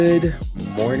Good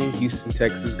morning, Houston,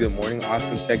 Texas. Good morning,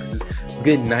 Austin, Texas.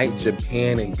 Good night,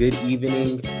 Japan, and good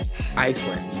evening,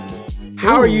 Iceland.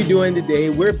 How are you doing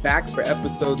today? We're back for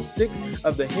episode 6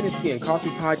 of the Hennessy and Coffee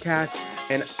podcast,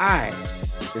 and I,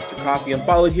 Mr. Coffee, am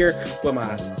followed here with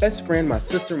my best friend, my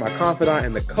sister, my confidant,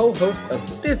 and the co-host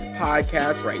of this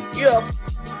podcast right here,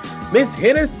 Miss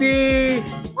Hennessy.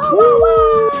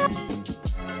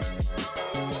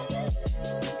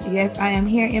 Yes, I am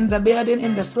here in the building,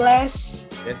 in the flesh.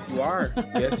 Yes, you are.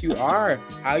 Yes, you are.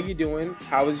 How you doing?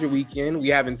 How was your weekend? We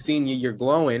haven't seen you. You're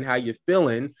glowing. How you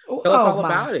feeling? Tell us all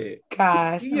about it.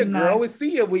 Gosh, we see you, girl. We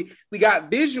see you. We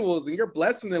got visuals, and you're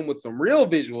blessing them with some real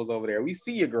visuals over there. We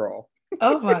see you, girl.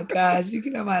 Oh my gosh, you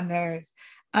get on my nerves.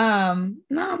 No,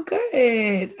 I'm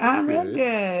good. I'm real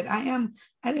good. I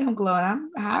am glowing. I'm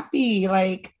happy.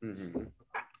 Like,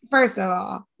 first of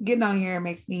all, getting on here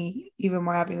makes me even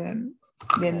more happy than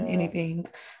anything.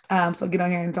 So get on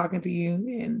here and talking to you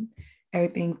and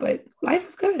everything, but life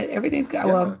is good. Everything's good.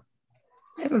 Yeah. Well,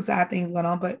 there's some sad things going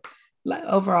on, but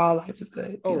overall life is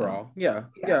good. Overall, yeah.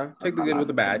 Take the good with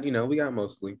the bad. You know, we got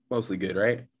mostly good,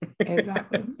 right?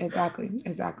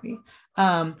 Exactly.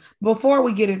 Before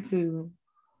we get into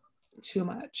too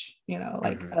much,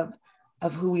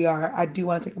 of who we are, I do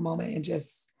want to take a moment and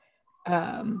just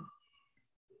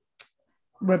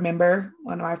remember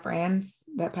one of my friends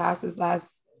that passed this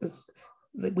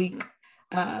week.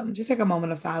 Just take a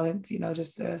moment of silence,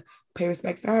 just to pay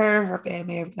respects to her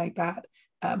family, everything like that,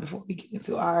 before we get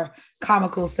into our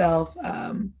comical self.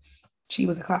 She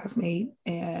was a classmate,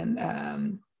 and I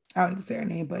don't need to say her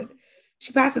name, but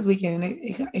she passed this weekend, and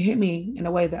it hit me in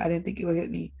a way that I didn't think it would hit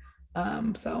me.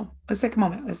 So let's take a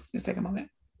moment. Let's take a moment.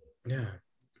 Yeah.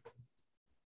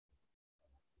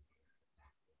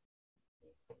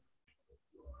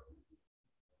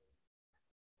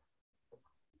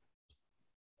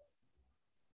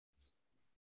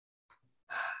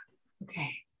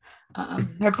 Okay.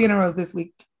 Her funeral is this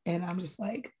week, and I'm just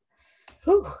like,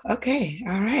 whew, okay,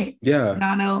 all right. Yeah.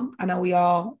 Now I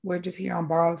know we're just here on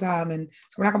borrowed time, and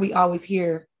so we're not gonna be always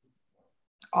here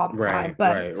all the time.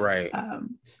 But right.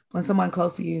 When someone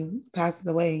close to you passes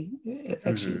away, it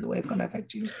affects you the way it's gonna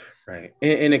affect you. Right.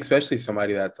 And especially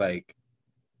somebody that's like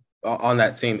on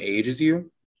that same age as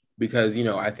you, because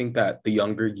I think that the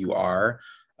younger you are,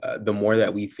 the more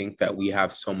that we think that we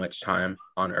have so much time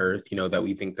on earth, that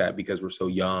we think that because we're so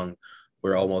young,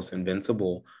 we're almost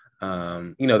invincible.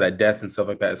 That death and stuff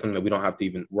like that is something that we don't have to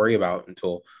even worry about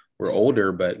until we're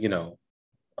older. But,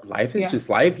 life is just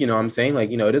life. You know what I'm saying?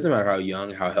 Like, it doesn't matter how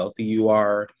young, how healthy you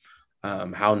are,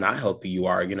 how not healthy you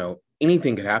are,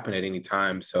 anything could happen at any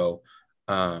time. So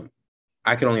I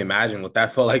can only imagine what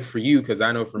that felt like for you. Cause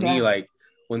I know for me, like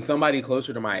when somebody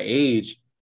closer to my age,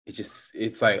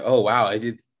 it's like, oh, wow,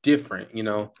 it's different,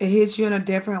 It hits you in a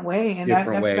different way. And that's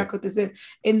exactly what this is.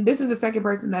 And this is the second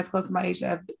person that's close to my age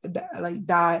that like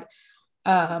died.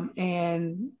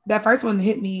 And that first one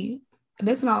hit me.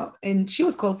 And she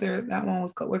was closer. That one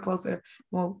we're closer.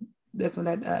 Well, this one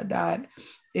that died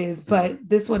but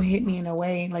this one hit me in a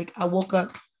way. Like I woke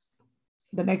up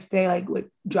the next day, like with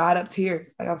dried up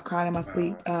tears. Like I was crying in my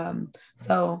sleep.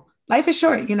 So life is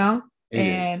short, It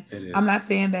is. I'm not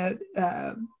saying that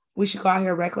we should go out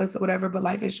here reckless or whatever, but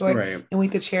life is short, right. And we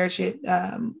need to cherish it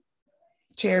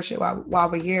while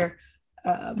we're here,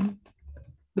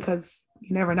 because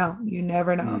you never know. You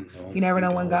never know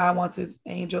when God wants his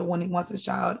angel, when he wants his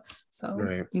child.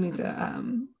 So you need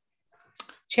to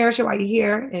cherish it while you're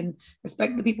here and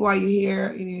respect the people while you're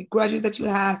here. Any grudges that you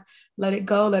have, let it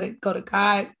go to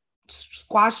God,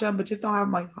 squash them, but just don't have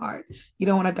them on your heart. You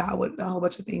don't want to die with a whole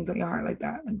bunch of things on your heart like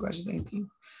that, like grudges, anything.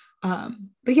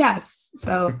 But yes,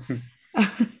 so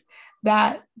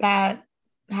that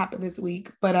happened this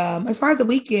week. But as far as the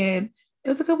weekend, it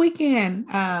was a good weekend.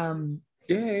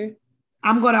 Yay.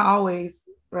 I'm gonna always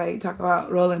talk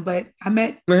about Roland, but I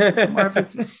met some more of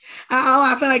his.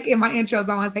 I feel like in my intros,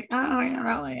 I was like, oh yeah,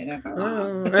 Roland.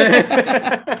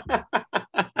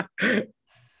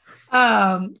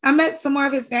 I met some more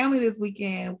of his family this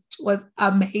weekend, which was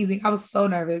amazing. I was so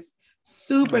nervous,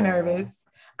 super nervous.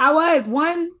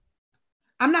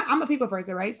 I'm a people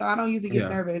person, right? So I don't usually get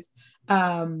nervous.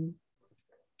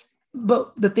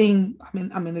 But the thing,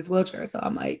 I'm in this wheelchair, so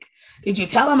I'm like, did you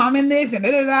tell them I'm in this? And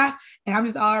and I'm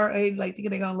just already like thinking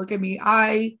they're gonna look at me.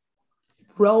 I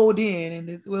rolled in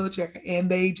this wheelchair, and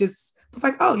they just was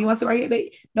like, "Oh, you want to sit right here?"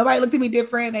 Nobody looked at me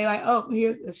different. They like, "Oh,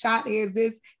 here's a shot. Here's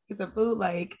this. Here's some food."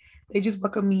 Like they just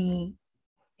welcomed me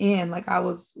in like I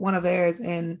was one of theirs,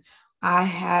 and I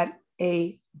had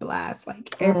a blast.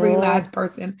 Like every last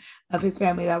person of his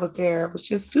family that was there was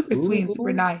just super sweet and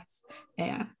super nice.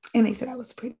 And they said I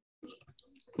was pretty.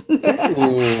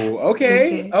 Ooh,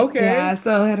 okay. Yeah,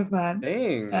 so I had a fun.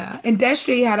 Dang. And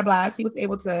Destry had a blast. He was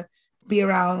able to be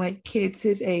around like kids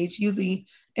his age. Usually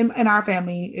in our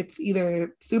family, it's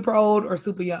either super old or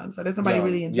super young. So there's somebody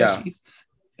really in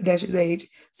Destry's age.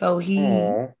 So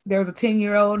there was a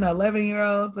 10-year-old and an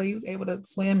 11-year-old. So he was able to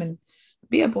swim and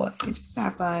be a boy and just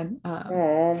have fun.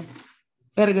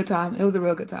 Had a good time. It was a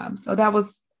real good time. So that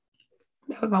was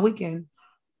my weekend.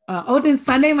 Then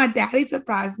Sunday, my daddy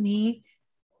surprised me.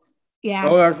 Yeah.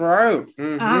 Oh, that's right.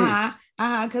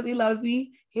 Mm-hmm. Because he loves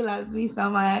me. He loves me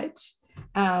so much.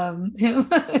 My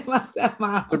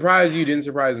stepmom. Surprise you, didn't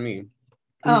surprise me.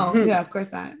 Oh, yeah, of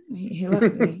course not. He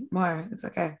loves me more. It's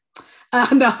okay.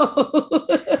 No.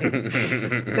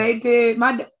 They did.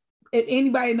 If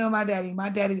anybody know my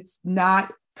daddy does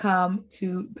not come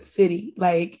to the city.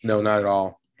 Like, no, not at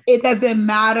all. It doesn't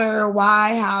matter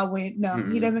why, how, when. No,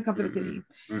 he doesn't come to the city.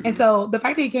 And so the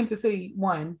fact that he came to the city,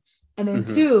 one, and then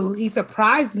two, he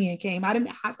surprised me and came. I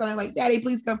didn't ask him like, Daddy,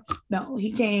 please come. No,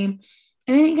 he came.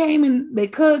 And then he came and they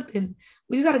cooked and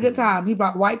we just had a good time. He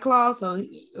brought White Claw, so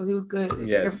he was good.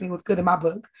 Yes. Everything was good in my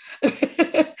book.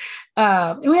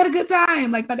 And we had a good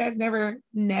time. Like my dad's never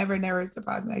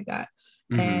surprised me like that.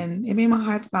 And it made my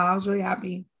heart smile. I was really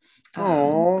happy.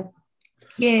 Oh,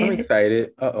 yeah. I'm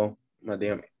excited.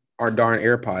 Our darn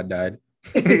AirPod died.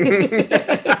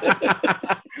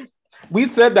 We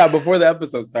said that before the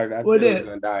episode started. I said it was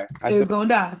gonna die. It was gonna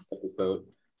die. Episode.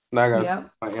 Now I got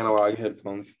my analog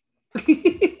headphones.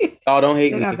 Oh, don't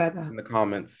hate me in the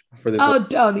comments for this. Oh,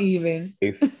 don't even.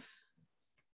 Okay.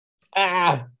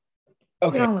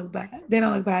 They don't look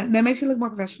bad. That makes you look more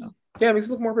professional. Yeah, it makes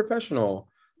you look more professional.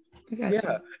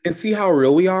 Yeah, and see how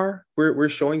real we are. We're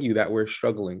showing you that we're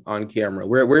struggling on camera.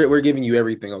 We're giving you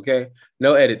everything. Okay,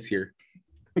 no edits here.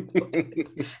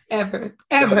 ever.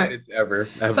 No edits ever.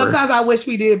 Sometimes I wish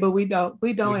we did, but we don't.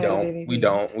 We don't edit anything. We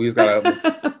don't. We just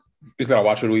gotta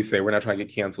watch what we say. We're not trying to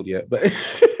get canceled yet, but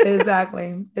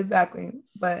exactly.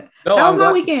 But no, that was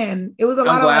my weekend. It was a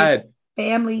lot of like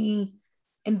family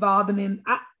involved, and then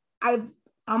I'm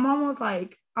almost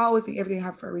like I always think everything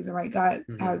happens for a reason, right? God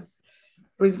has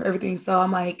a reason for everything. So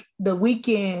I'm like the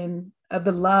weekend of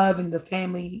the love and the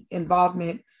family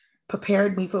involvement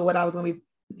prepared me for what I was going to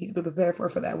be prepared for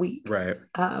that week. Right.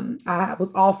 I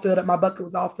was all filled up. My bucket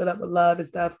was all filled up with love and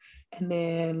stuff. And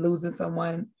then losing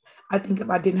someone, I think if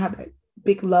I didn't have that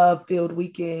big love filled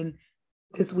weekend,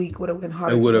 this week would have been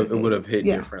harder. It would have hit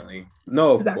differently.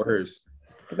 No, of course.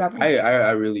 Exactly.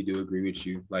 I really do agree with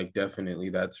you. Like, definitely,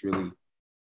 that's really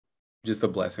just a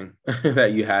blessing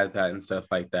that you had that and stuff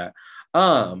like that.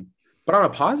 But on a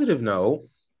positive note,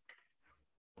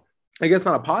 I guess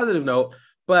not a positive note,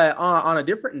 but on a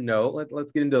different note,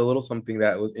 let's get into a little something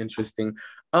that was interesting.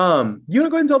 You want to go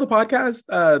ahead and tell the podcast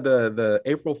the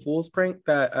April Fool's prank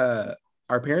that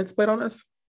our parents played on us?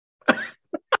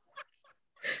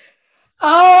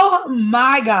 Oh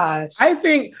my gosh. I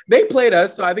think they played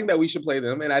us, so I think that we should play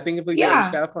them. And I think if we should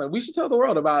have fun, we should tell the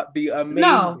world about the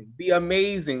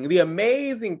amazing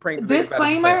prank.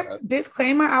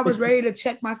 Disclaimer, I was ready to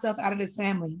check myself out of this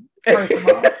family, first of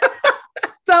all.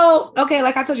 So, okay,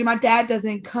 like I told you, my dad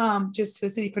doesn't come just to the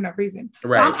city for no reason.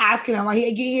 Right. So I'm asking him, like,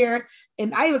 he get here,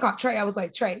 and I even called Trey. I was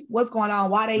like, Trey, what's going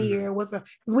on? Why they here? Because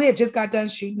we had just got done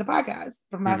shooting the podcast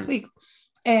from last week.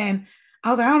 And I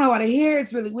was like, I don't know why they're here.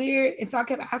 It's really weird. And so I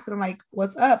kept asking him, like,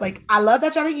 what's up? Like, I love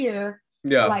that y'all are here.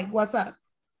 Yeah. Like, what's up?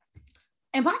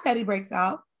 And my daddy breaks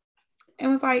out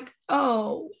and was like,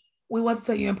 oh, we want to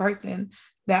tell you in person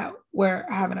that we're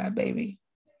having a baby.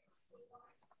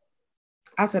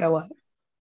 I said, oh, what?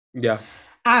 Yeah.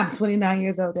 I'm 29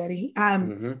 years old, Daddy. I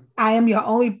am your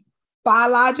only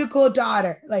biological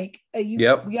daughter. Like you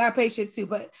got patience too,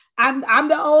 but I'm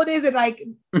the oldest and like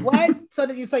what? So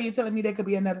you're telling me there could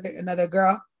be another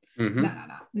girl?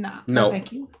 No,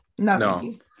 thank you. No, thank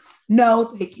you. No,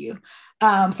 thank you.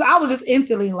 So I was just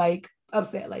instantly like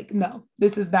upset, like, no,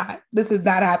 this is not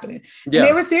happening. Yeah. And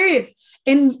they were serious.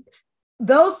 And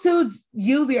those two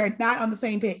usually are not on the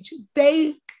same page.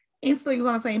 They instantly was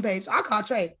on the same page. So I called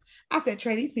Trey. I said,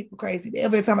 Trey, these people crazy.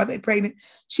 Every time they're pregnant,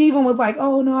 she even was like,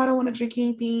 oh no, I don't want to drink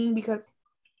anything because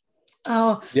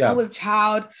I'm with a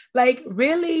child. Like,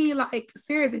 really? Like,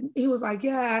 seriously. He was like,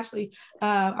 yeah, Ashley.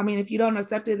 I mean, if you don't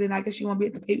accept it, then I guess you won't be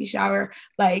at the baby shower.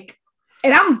 Like,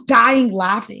 and I'm dying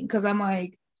laughing because I'm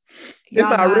like, it's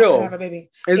not real. Have a baby.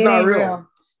 It's not real.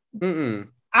 Mm-mm.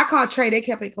 I called Trey. They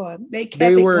kept it going.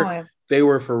 Going. They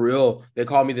were for real. They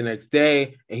called me the next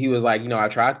day and he was like, I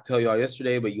tried to tell y'all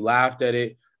yesterday, but you laughed at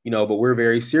it, but we're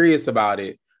very serious about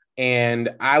it. And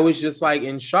I was just like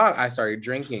in shock. I started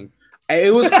drinking.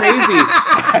 It was crazy.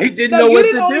 I didn't know what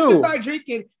to do. You didn't start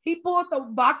drinking. He pulled the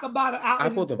vodka bottle out. I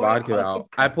pulled the vodka out.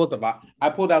 I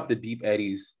pulled out the Deep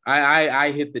Eddies.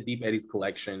 I hit the Deep Eddies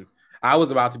collection. I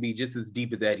was about to be just as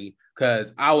deep as Eddie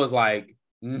because I was like,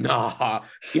 nah,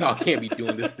 y'all can't be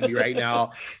doing this to me right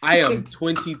now. I am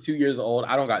 22 years old.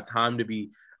 I don't got time to be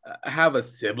have a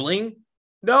sibling.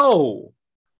 No.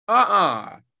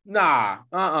 No,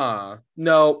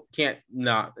 can't.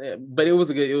 Nah. But it was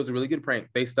a really good prank.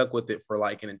 They stuck with it for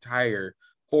like an entire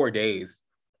 4 days.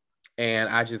 And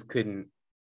I just couldn't.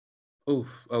 Oof.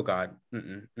 Oh God.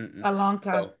 A long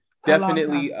time. So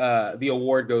definitely the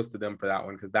award goes to them for that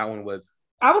one because that one was.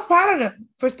 I was proud of them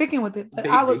for sticking with it, but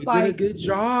I was like, did a good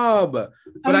job. But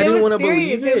I didn't want to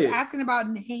believe it. They were asking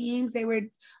about names. They were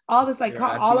all this like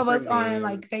all of us on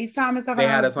like FaceTime and stuff. They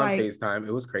had us on FaceTime.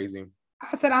 It was crazy.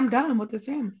 I said, I'm done with this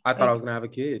family. I thought I was gonna have a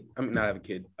kid. I mean, not have a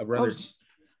kid, a brother.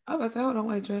 I was like, hold on,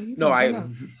 wait, Trey. No, I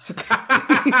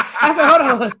said,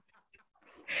 hold on.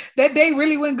 That day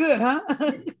really went good, huh?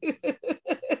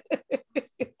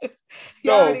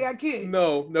 You already got kids.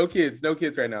 No kids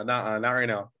right now. Not right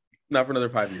now. Not for another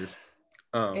 5 years.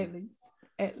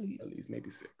 At least maybe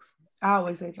 6. I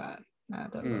always say 5.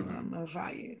 Not another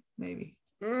 5 years, maybe.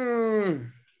 We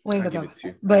ain't gonna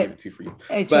talk. But give it 2 for you.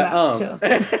 Hey, chill out.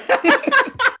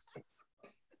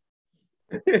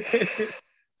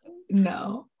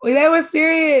 No, they were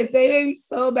serious. They made me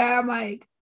so bad. I'm like,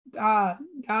 y'all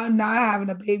not having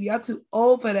a baby. Y'all too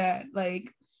old for that.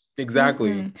 Like,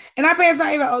 exactly. And our parents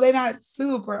not even they're not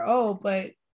super old,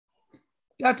 but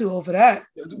y'all too old for that.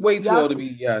 Way too old to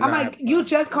be. Yeah. I'm like, you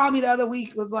just called me the other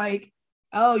week. Was like,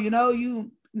 oh,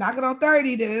 you knocking on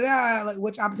 30, like,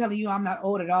 which I'm telling you, I'm not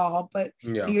old at all. But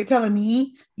you're telling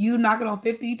me you knocking on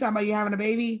 50, talking about you having a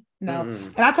baby? No.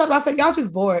 And I told them, I said, y'all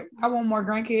just bored. I want more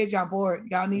grandkids. Y'all bored.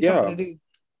 Y'all need something to do.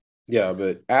 Yeah,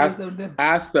 but ask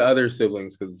the other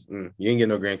siblings because you ain't get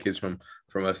no grandkids from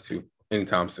us too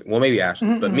anytime soon. Well, maybe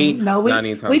Ashley, but me, no,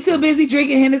 we too busy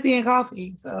drinking Hennessy and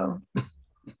coffee. So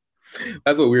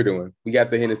that's what we're doing. We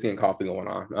got the Hennessy and coffee going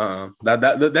on.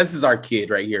 This is our kid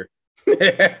right here.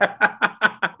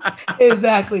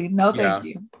 Exactly. No, thank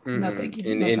you. No, thank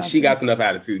you. And she got enough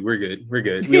attitude. We're good.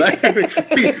 We like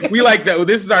we like that.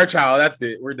 This is our child. That's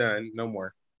it. We're done. No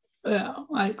more. Yeah.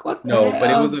 Like what?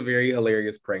 But it was a very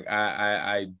hilarious prank.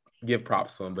 I give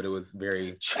props to him, but it was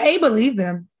very. Trey believed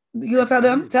them. You gonna tell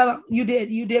them? Tell them you did.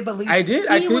 You did believe. I did.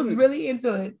 He was really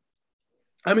into it.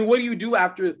 I mean, what do you do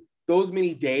after those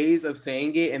many days of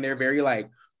saying it? And they're very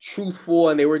like truthful,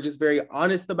 and they were just very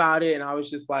honest about it. And I was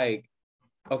just like,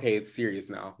 okay, it's serious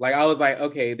now. Like I was like,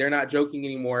 okay, they're not joking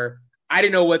anymore. I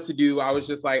didn't know what to do. I was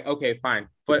just like, okay, fine,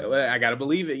 but I gotta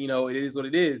believe it. It is what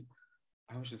it is.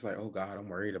 I was just like, oh God, I'm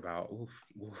worried about.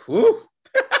 Oh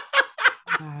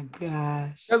my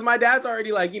gosh. Because my dad's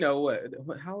already like,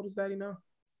 what? How old is Daddy now?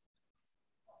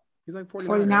 He's like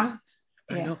 49. Yeah.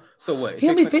 I know. So what?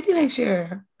 He'll be 50 next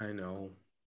year. I know.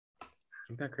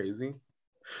 Isn't that crazy?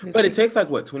 But it takes like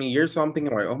 20 years. So I'm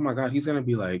thinking like, oh my God, he's gonna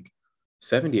be like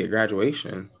 70 at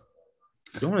graduation.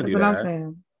 You don't want to do that. I'm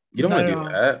saying. You don't want to do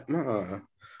that. No.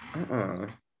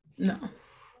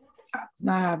 I was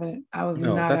not having it.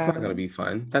 That's not going to be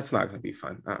fun. That's not going to be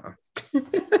fun. I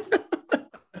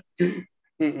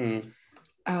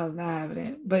was not having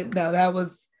it. But no, that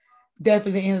was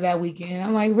definitely the end of that weekend.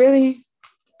 I'm like, really?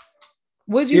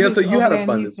 What'd you do? So you had a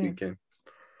fun this weekend.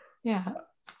 Yeah.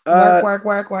 Work.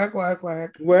 Yeah.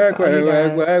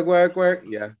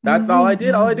 That's all I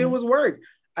did. All I did was work.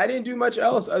 I didn't do much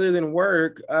else other than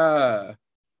work.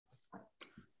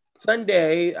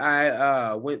 Sunday,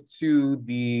 I went to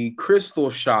the crystal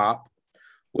shop,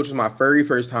 which was my very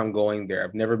first time going there.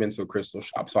 I've never been to a crystal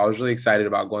shop, so I was really excited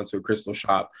about going to a crystal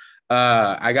shop.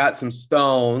 I got some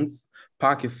stones,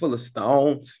 pocket full of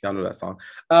stones. Y'all know that song.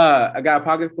 I got a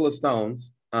pocket full of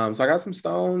stones. So I got some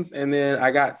stones, and then I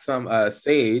got some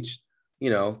sage,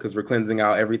 because we're cleansing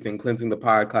out everything, cleansing the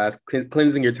podcast,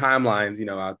 cleansing your timelines,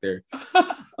 out there.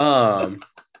 But I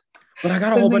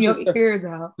got a whole bunch of stuff.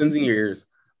 Cleansing your ears.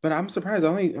 But I'm surprised I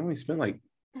only spent like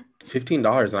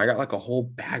 $15 and I got like a whole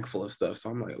bag full of stuff.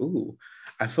 So I'm like, ooh,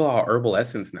 I feel all herbal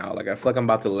essence now. Like I feel like I'm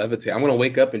about to levitate. I'm gonna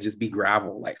wake up and just be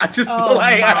gravel. Like I just feel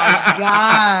like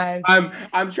gosh.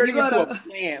 I'm turning into a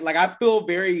plant. Like I feel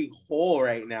very whole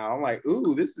right now. I'm like,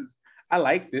 ooh, I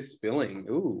like this feeling.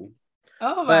 Ooh.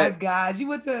 Oh my gosh. You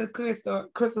went to a crystal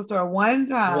store one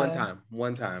time.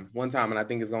 One time. And I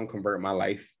think it's gonna convert my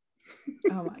life.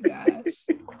 Oh my gosh.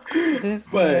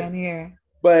 This man here.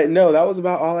 But no, that was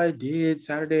about all I did.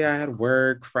 Saturday I had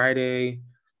work. Friday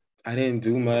I didn't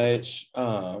do much.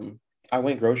 I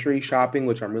went grocery shopping,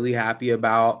 which I'm really happy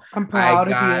about. I'm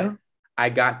proud of you. I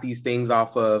got these things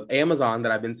off of Amazon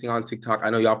that I've been seeing on TikTok.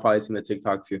 I know y'all probably seen the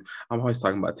TikTok too. I'm always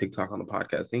talking about TikTok on the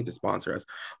podcast. They need to sponsor us.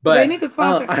 But they need to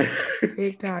sponsor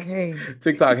TikTok. Hey,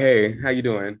 TikTok. Hey, how you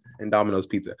doing? And Domino's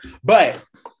Pizza. But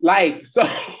like, so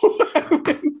I'm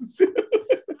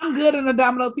good on the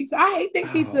Domino's pizza. I hate their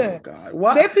pizza. Oh God,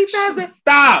 what? Their pizza has a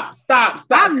stop.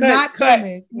 I'm not doing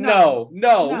this. No,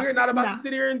 we're not about to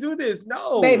sit here and do this.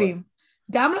 No, baby.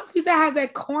 Domino's pizza has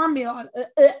that cornmeal.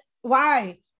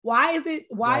 Why? Why is it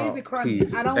crumbly?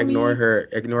 Please, I don't ignore her.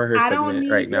 I don't need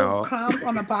right those now. crumbs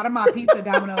on the bottom of my pizza,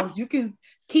 Domino's. You can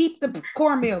keep the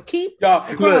cornmeal. Keep y'all.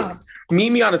 The crumbs. Look,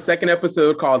 meet me on a second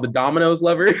episode called the Domino's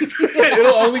Lovers.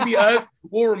 It'll only be us.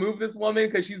 We'll remove this woman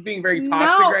because she's being very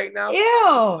toxic right now.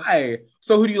 Ew. Hi.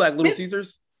 So who do you like? Little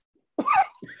Caesars? Do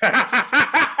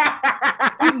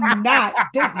not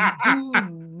disgrace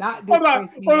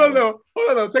me.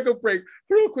 Hold on. Take a break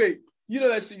real quick. You know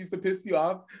that shit used to piss you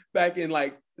off back in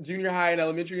like junior high and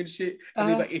elementary and shit. And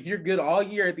they're like, if you're good all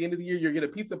year, at the end of the year, you're get a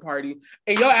pizza party.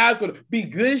 And your ass would be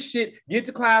good as shit, get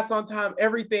to class on time,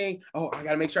 everything. Oh, I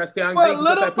gotta make sure I stay on grade for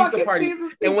that pizza party.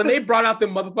 Caesar's and when they brought out the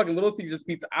motherfucking Little Caesars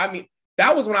pizza, I mean,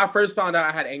 that was when I first found out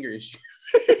I had anger issues.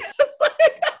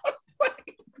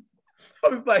 I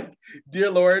was like,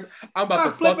 dear Lord, I'm about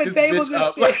to fuck this bitch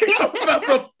up. Like, I'm about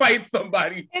to fight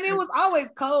somebody. And it was always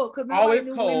cold because always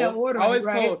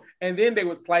cold. And then they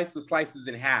would slice the slices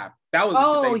in half. That was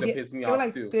the thing that pissed me off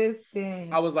like too. This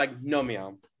thing. I was like, no,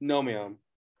 ma'am.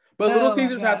 But Little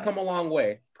Caesars has come a long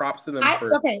way. Props to them. Let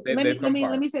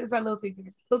me say this about Little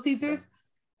Caesars. Little Caesars,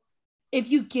 if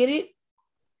you get it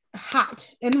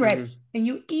hot and ready, and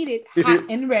you eat it hot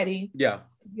and ready, you'll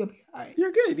be all right.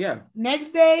 You're good, yeah.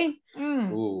 Next day,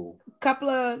 couple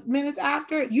of minutes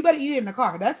after, you better eat it in the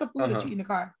car. That's a food that you eat in the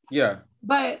car. Yeah.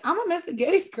 But I'm a Mr.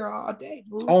 Gatti's girl all day.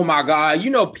 Ooh. Oh my God. You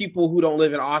know people who don't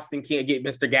live in Austin can't get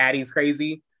Mr. Gatti's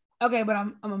crazy. Okay, but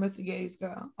I'm a Mr. Gatti's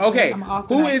girl. Okay.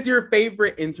 Who is your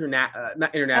favorite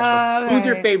not international? Who's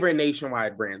your favorite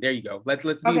nationwide brand? There you go. Let's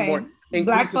be more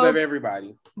inclusive of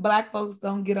everybody. Black folks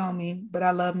don't get on me, but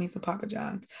I love me some Papa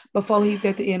John's. Before he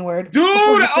said the N-word. Dude,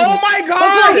 oh my God.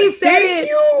 Before he said it.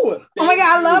 Oh my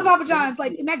God, I love Papa John's.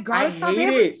 Like in that garlic sauce.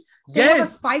 They have a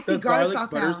spicy garlic sauce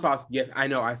butter sauce. Yes, I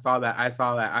know. I saw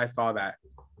that.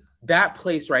 That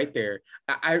place right there.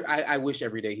 I wish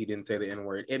every day he didn't say the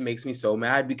N-word. It makes me so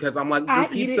mad because I'm like, the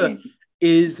pizza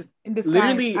is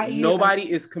literally nobody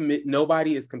is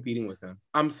competing with him.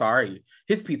 I'm sorry.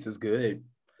 His pizza's good.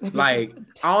 Like,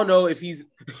 I don't know if he's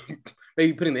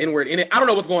maybe putting the N-word in it. I don't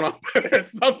know what's going on.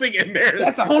 There's something in there.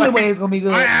 That's the only way it's gonna be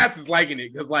good. My ass is liking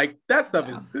it because like that stuff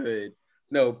is good.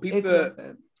 No,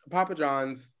 pizza, Papa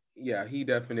John's. Yeah, he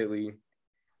definitely.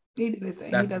 He did his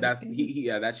thing.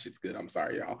 That shit's good. I'm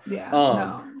sorry, y'all.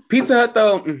 Yeah. Pizza Hut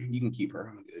though, you can keep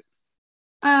her. I'm good.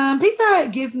 Pizza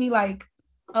Hut gives me like,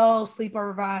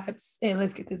 sleepover vibes, and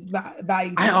let's get this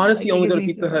value. I honestly only go to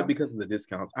Pizza Hut because of the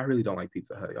discounts. I really don't like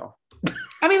Pizza Hut, y'all.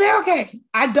 I mean, they're okay.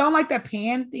 I don't like that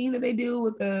pan thing that they do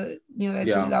with the that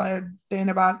 $20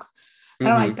 dinner box. I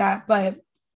don't like that, but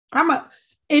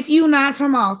if you're not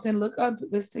from Austin, look up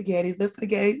Mr. Gatti's. Mr.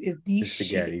 Gatti's is the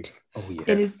shit. Oh yeah,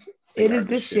 it is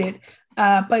the shit.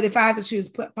 But if I had to choose,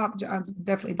 Papa John's would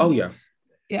definitely be.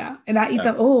 Yeah, and I eat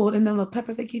them. Oh, and them little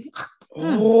peppers they give you.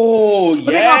 Oh yeah,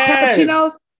 they got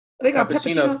peppuccinos. They got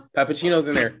peppuccinos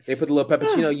in there. They put a little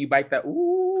peppuccino. You bite that.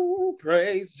 Ooh,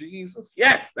 praise Jesus.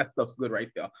 Yes, that stuff's good right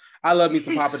there. I love me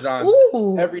some Papa John's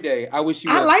every day. I wish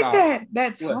you. I like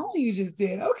that tone you just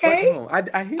did. Okay,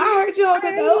 I heard you on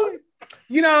the note.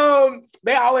 You know,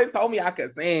 they always told me I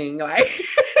could sing.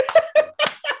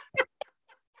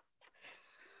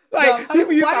 Like,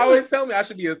 people used to always tell me I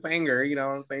should be a singer. You know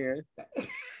what I'm saying?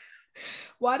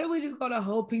 Why do we just go to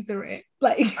whole pizza rant?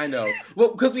 Like, I know.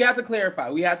 Well, because we have to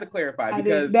clarify.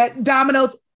 Because that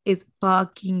Domino's is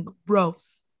fucking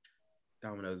gross.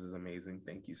 Domino's is amazing.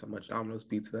 Thank you so much, Domino's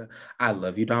Pizza. I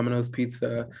love you, Domino's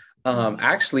Pizza.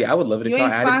 Actually, I would love it if y'all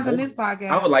added this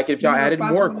podcast. I would like it if y'all added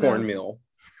more cornmeal.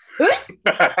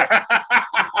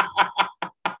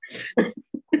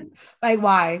 Like,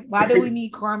 why? Why do we need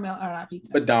cornmeal on our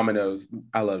pizza? But Domino's,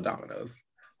 I love Domino's.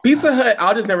 Pizza Hut,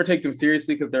 I'll just never take them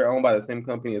seriously because they're owned by the same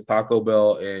company as Taco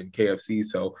Bell and KFC.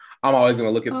 So I'm always going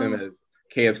to look at them as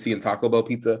KFC and Taco Bell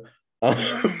pizza.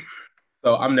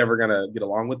 So I'm never going to get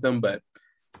along with them. But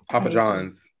Papa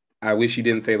John's, I wish you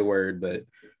didn't say the word, but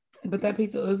that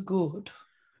pizza is good.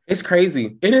 It's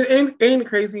crazy. Ain't it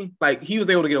crazy? Like, he was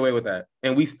able to get away with that.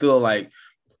 And we still like,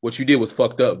 what you did was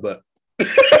fucked up, but.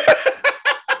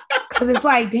 Because it's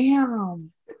like,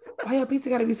 damn. Why your pizza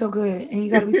gotta be so good and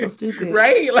you gotta be so stupid?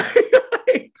 Right?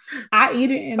 Like I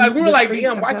eat it in like we were like, street,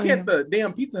 damn, why can't the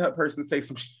damn Pizza Hut person say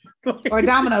some shit? Or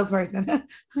Domino's person.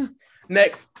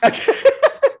 Next.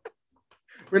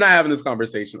 We're not having this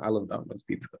conversation. I love Domino's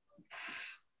Pizza.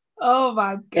 Oh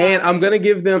my god! And I'm gonna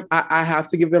give them. I have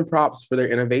to give them props for their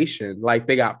innovation. Like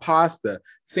they got pasta,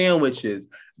 sandwiches,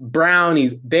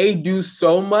 brownies. They do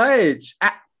so much.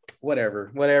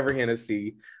 Whatever,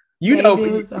 Hennessy. You know,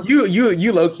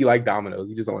 you low key like Domino's.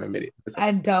 You just don't want to admit it.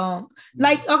 I don't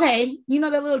like. Okay, you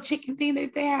know that little chicken thing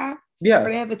that they have. Yeah,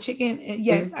 where they have the chicken.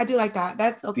 Yes, I do like that.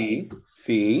 That's okay.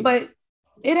 See, but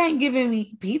it ain't giving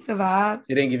me pizza vibes.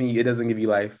 It ain't giving you. It doesn't give you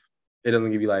life. It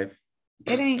doesn't give you life.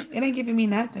 It ain't giving me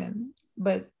nothing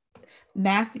but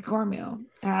nasty cornmeal.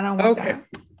 And I don't want that.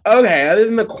 Okay, other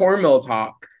than the cornmeal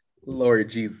talk, Lord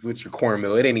Jesus, with your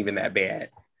cornmeal, it ain't even that bad.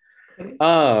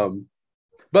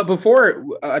 But before,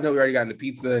 I know we already got into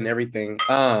pizza and everything.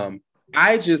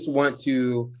 I just want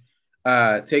to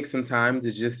take some time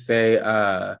to just say,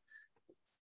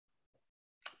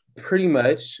 pretty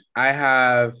much,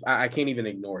 I can't even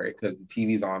ignore it because the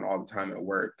TV's on all the time at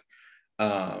work.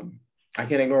 I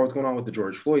can't ignore what's going on with the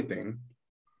George Floyd thing.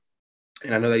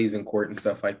 And I know that he's in court and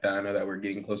stuff like that. I know that we're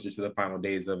getting closer to the final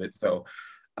days of it. So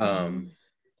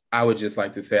I would just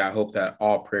like to say, I hope that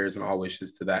all prayers and all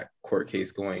wishes to that court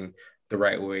case going the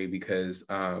right way, because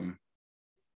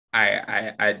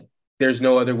there's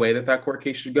no other way that court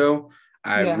case should go.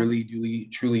 I really,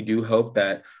 truly do hope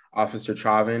that Officer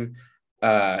Chauvin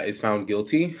is found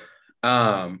guilty.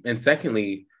 And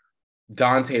secondly,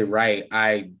 Daunte Wright,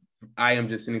 I am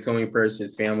just sending so many prayers to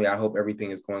his family. I hope everything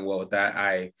is going well with that.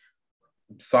 I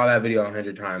saw that video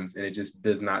 100 times and it just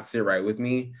does not sit right with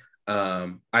me.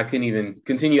 I couldn't even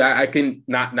continue. I can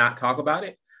not talk about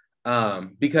it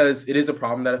because it is a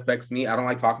problem that affects me. I don't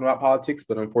like talking about politics,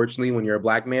 but unfortunately, when you're a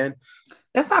Black man,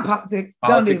 that's not politics.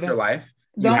 Politics are life.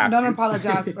 Don't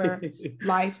apologize for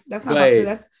life. That's not politics.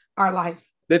 That's our life.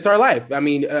 That's our life. I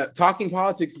mean, talking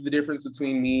politics is the difference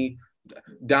between me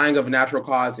dying of a natural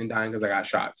cause and dying because I got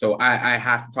shot. So I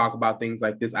have to talk about things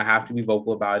like this. I have to be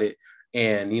vocal about it.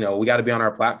 And, you know, we got to be on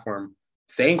our platform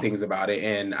saying things about it.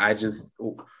 And I just,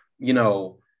 you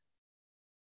know,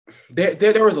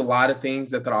 there was a lot of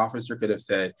things that the officer could have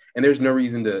said. And there's no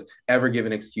reason to ever give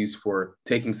an excuse for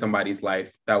taking somebody's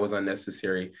life that was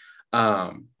unnecessary.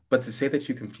 But to say that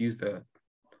you confused a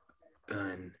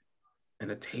gun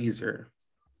and a taser,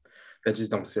 that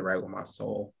just don't sit right with my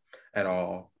soul at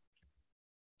all.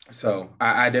 So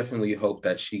I definitely hope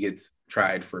that she gets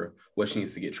tried for what she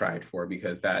needs to get tried for,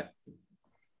 because that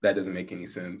doesn't make any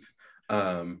sense.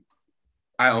 I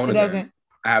own a gun.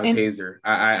 I have a taser.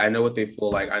 I know what they feel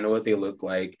like. I know what they look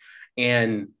like.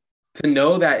 And to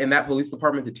know that in that police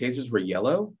department, the tasers were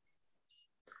yellow,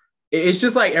 it's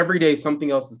just like every day something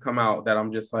else has come out that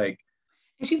I'm just like.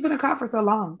 And she's been a cop for so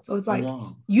long. So it's like,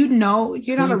 you know,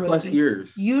 you're not a rookie. Plus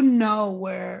years. You know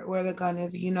where the gun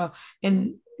is, you know,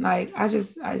 and like, I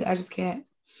just can't.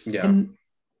 Yeah. And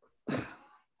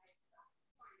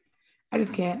I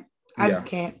just can't. I just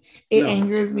can't. It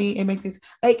angers me. It makes me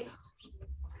like,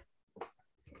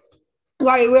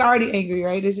 right, we're already angry,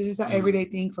 right? This is just an everyday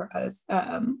thing for us.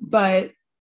 But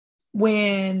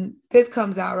when this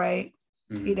comes out, right,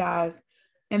 he dies.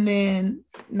 And then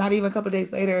not even a couple of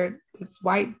days later,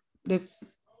 this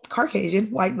Caucasian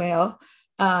white male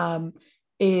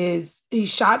he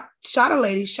shot a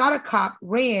lady, shot a cop,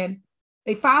 ran.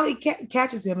 They finally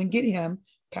catch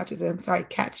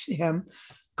him,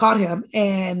 caught him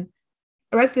and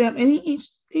arrested him. And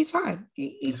he's fine.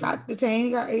 He got detained.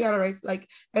 He got arrested. Like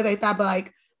as they thought, but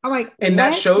like I'm like, and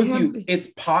that shows you it's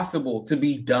possible to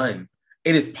be done.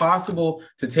 It is possible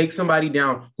to take somebody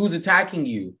down who's attacking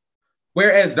you.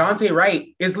 Whereas Daunte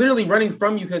Wright is literally running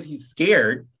from you because he's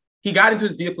scared. He got into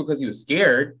his vehicle because he was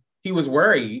scared. He was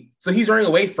worried. So he's running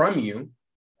away from you.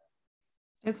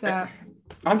 It's sad.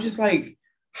 I'm just like,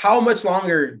 how much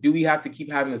longer do we have to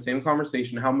keep having the same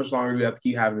conversation? How much longer do we have to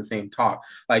keep having the same talk?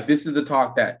 Like, this is the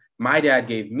talk that my dad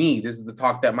gave me. This is the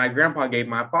talk that my grandpa gave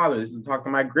my father. This is the talk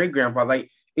that my great-grandpa. Like,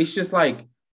 it's just like,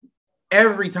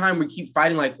 every time we keep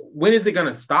fighting, like, when is it going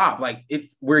to stop? Like,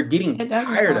 we're getting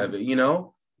tired of it, you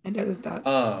know? It doesn't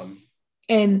stop.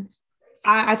 And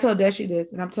I told Deshi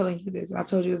this, and I'm telling you this, and I've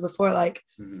told you this before. Like,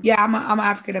 yeah, I'm an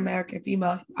African American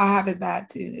female. I have it bad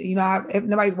too. You know, if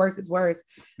nobody's worse is worse.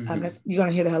 You're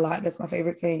gonna hear that a lot. That's my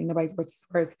favorite saying. Nobody's worse is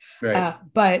worse. Right.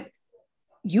 But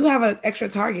you have an extra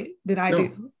target than I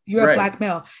do. You're a Black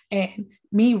male, and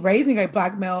me raising a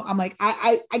Black male, I'm like,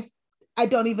 I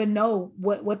don't even know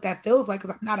what that feels like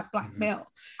because I'm not a Black male,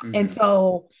 and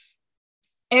so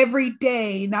every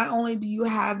day, not only do you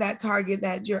have that target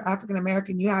that you're African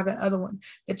American, you have that other one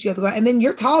that you have to go, and then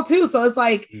you're tall too. So it's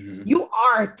like you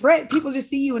are a threat. People just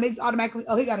see you and they just automatically,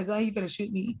 oh, he got a gun, he gonna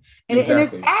shoot me, and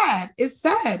it's sad. It's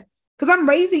sad because I'm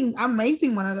raising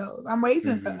one of those. I'm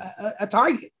raising a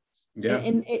target,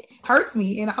 and it hurts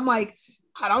me. And I'm like,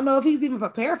 I don't know if he's even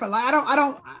prepared for life.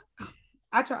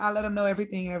 I let him know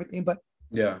everything, but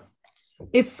yeah,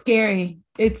 it's scary.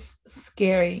 It's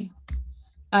scary.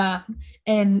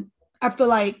 And I feel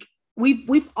like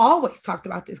we've always talked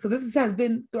about this because this has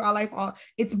been through our life.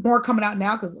 It's more coming out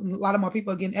now because a lot of more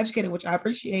people are getting educated, which I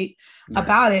appreciate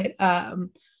about it.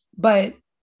 But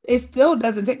it still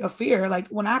doesn't take a fear. Like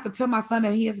when I have to tell my son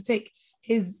that he has to take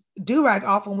his do-rag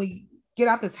off when we get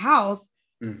out this house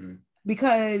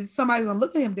because somebody's gonna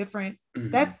look at him different.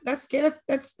 That's scary.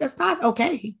 That's not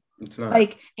okay. It's not.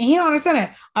 Like, and he don't understand it.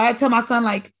 I tell my son,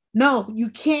 like, no,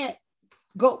 you can't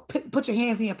go put your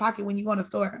hands in your pocket when you go in the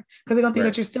store because they're gonna think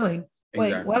that you're stealing.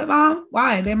 Wait, what, Mom?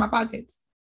 Why? They're in my pockets.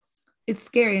 It's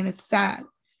scary and it's sad.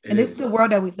 And this is the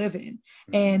world that we live in.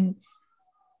 And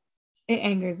it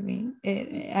angers me.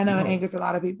 I know it angers a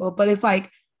lot of people, but it's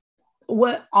like,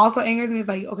 what also angers me is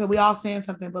like, okay, we all saying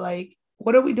something, but like,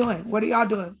 what are we doing? What are y'all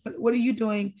doing? What are you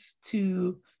doing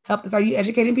to help us? Are you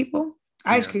educating people?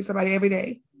 I educate somebody every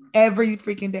day, every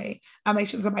freaking day. I make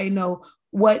sure somebody know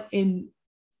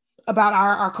about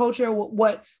our culture,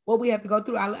 what we have to go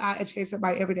through. I educate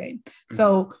somebody every day.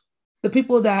 So the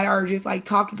people that are just like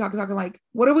talking, like,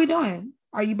 what are we doing?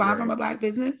 Are you buying from a Black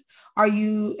business? Are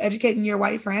you educating your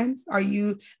white friends? Are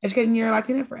you educating your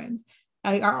Latina friends?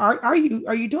 Are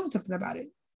you doing something about it?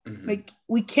 Like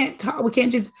we can't talk. We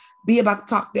can't just be about the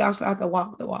talk. We also have to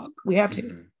walk the walk. We have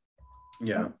to.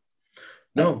 Yeah.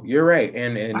 No, you're right.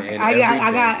 And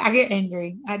I get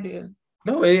angry. I do.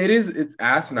 No, it's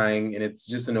asinine and it's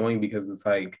just annoying because it's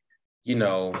like,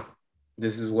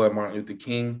 this is what Martin Luther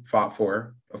King fought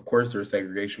for. Of course, there was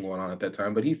segregation going on at that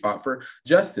time, but he fought for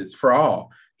justice for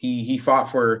all. He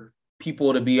fought for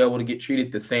people to be able to get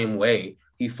treated the same way.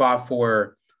 He fought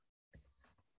for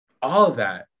all of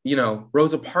that.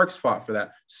 Rosa Parks fought for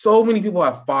that. So many people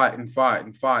have fought and fought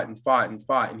and fought and fought and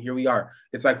fought. And here we are.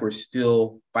 It's like we're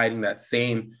still fighting that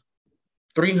same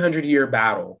 300-year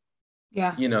battle.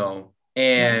 Yeah.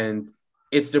 And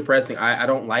it's depressing. I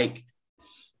don't like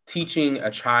teaching a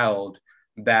child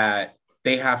that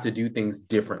they have to do things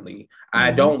differently.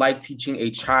 I don't like teaching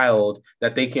a child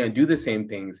that they can't do the same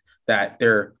things that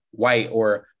their white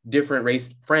or different race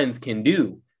friends can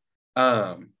do.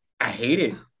 I hate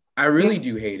it. I really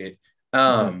do hate it.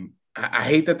 I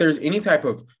hate that there's any type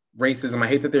of racism. I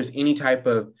hate that there's any type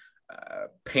of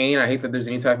pain. I hate that there's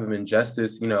any type of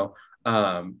injustice,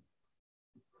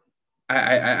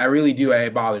 I really do.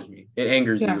 It bothers me. It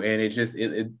angers you. And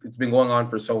it's been going on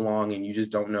for so long and you just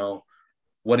don't know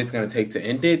what it's going to take to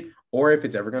end it or if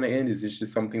it's ever going to end. Is this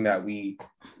just something that we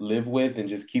live with and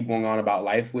just keep going on about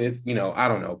life with? I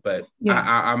don't know. But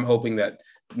I'm hoping that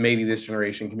maybe this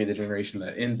generation can be the generation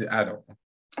that ends it. I don't know.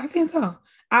 I think so.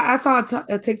 I saw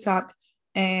a TikTok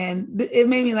and it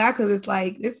made me laugh because it's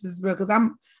like, this is real because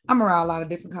I'm around a lot of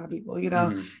different kind of people,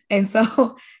 And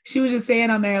so she was just saying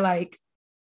on there, like,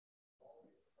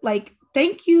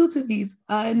 thank you to these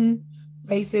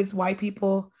un-racist white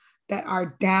people that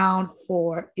are down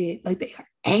for it. Like they are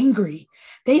angry.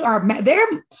 They are mad.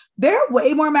 They're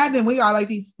way more mad than we are. Like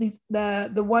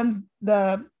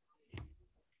the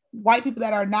white people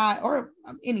that are not, or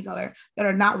any color, that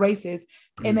are not racist,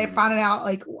 and they're finding out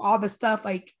like all the stuff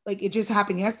like it just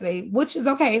happened yesterday, which is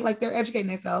okay. Like they're educating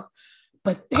themselves,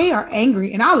 but they are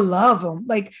angry, and I love them.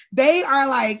 Like they are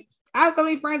like, I have so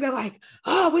many friends that are like,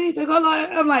 oh, we need to go.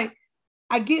 I'm like,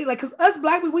 I get it, like, because us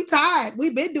Black people, we tired.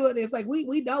 We've been doing this. Like we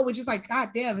know. We're just like,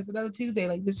 God damn, it's another Tuesday.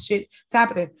 Like this shit is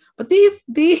happening. But these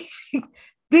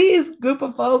group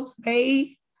of folks,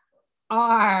 they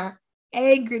are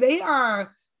angry. They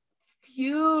are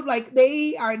feud. Like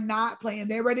they are not playing.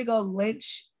 They're ready to go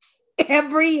lynch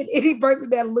any person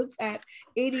that looks at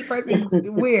any person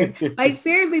weird. Like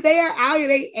seriously, they are out here.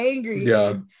 They angry. Yeah.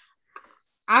 And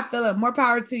I feel it. More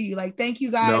power to you. Like thank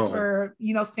you guys for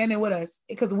standing with us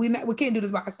because we can't do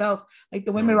this by ourselves. Like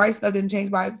the women's rights stuff didn't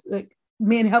change by like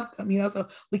men helped them. So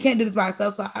we can't do this by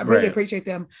ourselves. So I really appreciate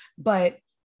them. But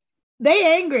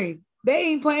they angry. They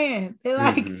ain't playing. They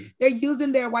like they're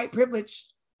using their white privilege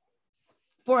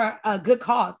for a good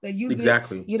cause. They use it,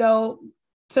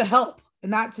 to help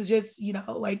and not to just,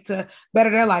 like to better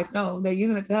their life. No, they're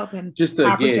using it to help. And just to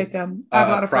I appreciate them. I have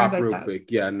a lot of friends like that.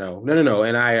 Quick. Yeah, no.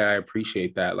 And I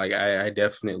appreciate that. Like I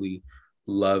definitely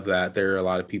love that. There are a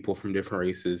lot of people from different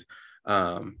races.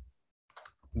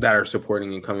 that are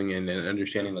supporting and coming in and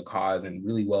understanding the cause and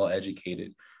really well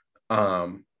educated.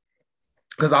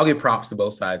 Because I'll give props to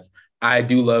both sides. I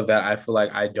do love that. I feel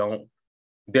like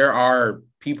there are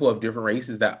people of different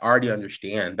races that already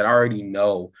understand, that already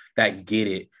know, that get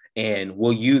it, and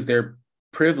will use their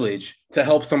privilege to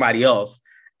help somebody else.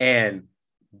 And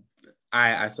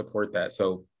I support that.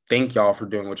 So thank y'all for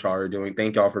doing what y'all are doing.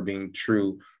 Thank y'all for being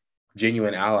true,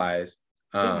 genuine allies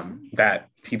that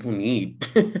people need.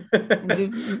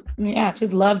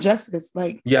 just love justice.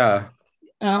 Like,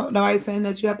 nobody's saying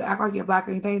that you have to act like you're Black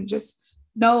or anything. Just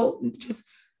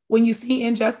when you see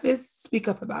injustice, speak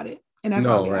up about it. And that's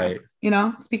all we ask.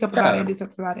 Speak up about it and do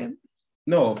something about it.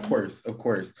 No, of course.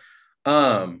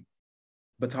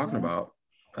 But talking about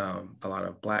a lot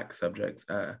of Black subjects,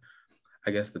 I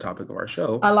guess the topic of our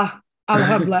show. A lot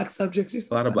of Black subjects.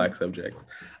 A lot of Black subjects.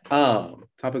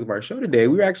 Topic of our show today,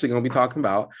 we're actually going to be talking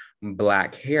about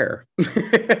Black hair.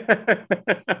 Black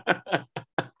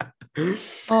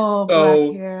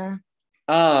hair.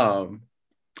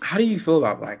 How do you feel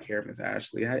about Black hair, Miss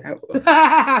Ashley?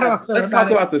 Let's talk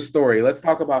about the story. Let's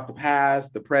talk about the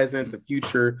past, the present, the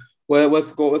future.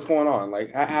 What's going on?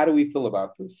 Like, how do we feel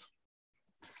about this?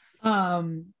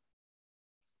 Actually,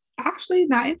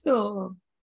 not until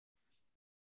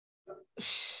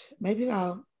maybe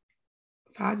about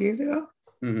 5 years ago.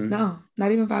 Mm-hmm. No,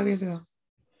 not even 5 years ago.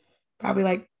 Probably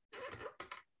like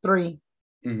 3,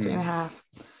 2.5.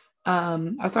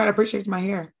 I started appreciating my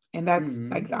hair, and that's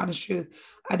like the honest truth.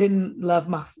 I didn't love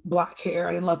my Black hair.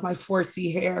 I didn't love my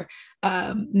 4C hair.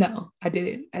 No, I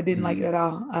didn't. I didn't like it at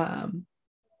all.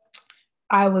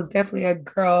 I was definitely a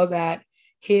girl that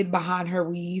hid behind her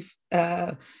weave.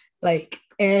 Like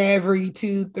every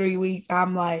 2-3 weeks,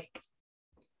 I'm like,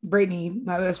 Brittany,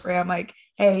 my best friend, I'm like,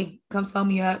 hey, come sew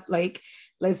me up. Like,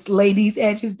 let's lay these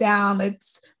edges down.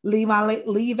 Let's leave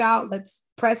out. Let's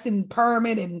press and perm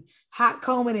it and hot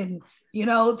comb it and,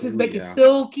 to make it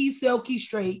silky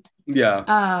straight. Yeah.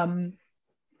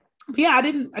 But yeah, I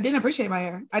didn't appreciate my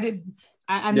hair. I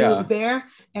knew it was there,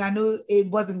 and I knew it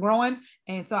wasn't growing.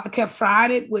 And so I kept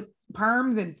frying it with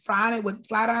perms and frying it with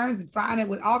flat irons and frying it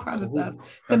with all kinds of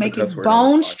stuff to make it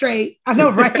bone straight. I know,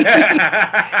 right?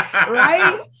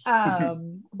 Right?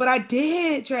 But I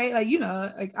did, Trey. Like,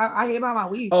 like I hid by my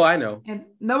weave. Oh, I know. And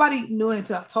nobody knew it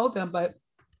until I told them, but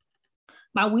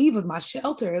my weave was my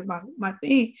shelter, is my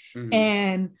thing. Mm-hmm.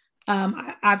 And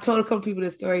I've told a couple people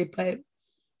this story, but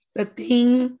the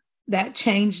thing that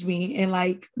changed me and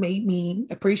like made me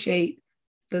appreciate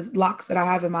the locks that I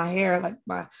have in my hair, like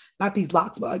not these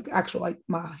locks, but like actual, like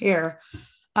my hair,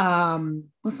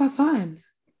 was my son,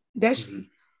 Deshi.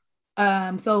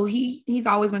 So he's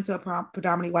always been to a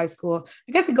predominantly white school.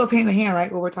 I guess it goes hand in hand,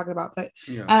 right? What we're talking about, but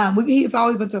he's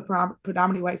always been to a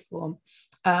predominantly white school.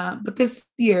 But this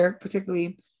year,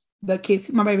 particularly, the kids,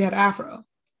 my baby had an afro.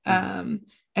 And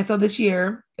so this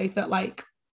year they felt like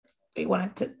they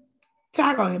wanted to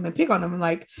tag on him and pick on him and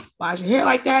like, why is your hair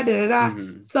like that?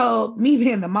 So me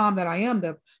being the mom that I am,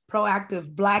 the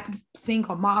proactive Black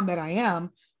single mom that I am,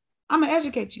 I'm gonna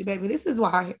educate you, baby. This is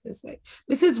why our hair this way.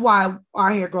 This is why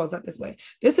our hair grows up this way.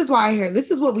 This is why our hair,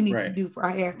 this is what we need to do for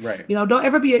our hair. Right. Don't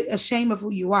ever be ashamed of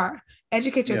who you are.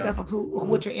 Educate yourself of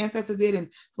what your ancestors did and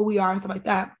who we are and stuff like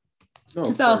that. No,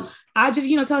 and so I just,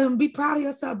 tell him, be proud of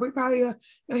yourself, be proud of your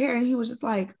hair. And he was just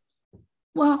like,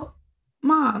 well,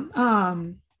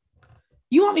 Mom,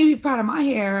 you want me to be proud of my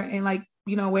hair and like,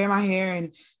 wear my hair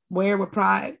and wear with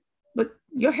pride, but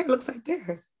your hair looks like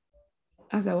theirs.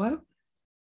 I said, what?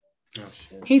 Oh,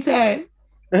 shit. He said,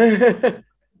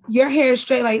 your hair is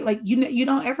straight, like you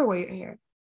don't ever wear your hair.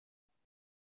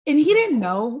 And he didn't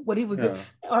know what he was doing,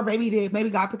 or maybe he did. Maybe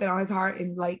God put that on his heart,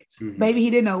 and like maybe he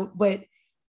didn't know, but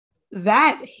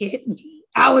that hit me.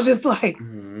 I was just like,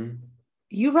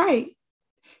 you're right,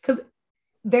 because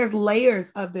there's layers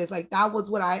of this. Like that was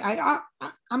what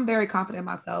I'm very confident in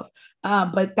myself.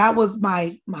 But that was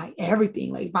my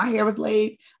everything. Like my hair was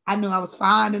laid. I knew I was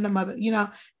fine in the mother,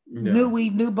 new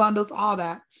weave, new bundles, all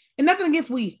that. And nothing against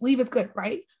weave. Weave is good,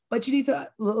 right? But you need to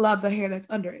love the hair that's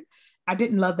under it. I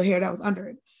didn't love the hair that was under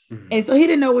it. And so he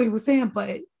didn't know what he was saying, but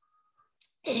it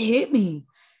hit me.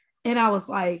 And I was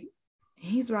like,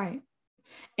 he's right.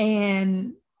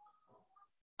 And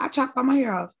I chopped all my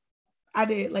hair off. I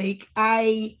did. Like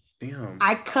I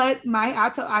cut my, I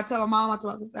told my mom, I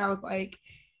told my sister, I was like,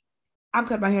 I'm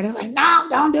cutting my hair. They're like, no,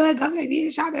 don't do it. Go take me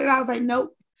a shot at it. I was like,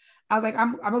 nope. I was like,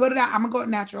 I'm gonna go to that. I'm gonna go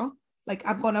natural. Like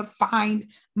I'm gonna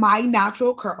find my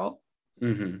natural curl.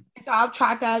 So I've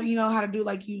tried that, how to do,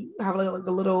 like you have like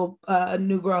a little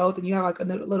new growth, and you have like a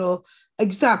little, like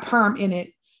you still have perm in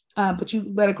it, but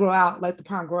you let it grow out, let the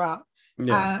perm grow out.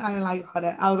 I didn't like all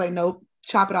that. I was like, nope,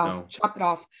 chopped it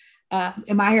off.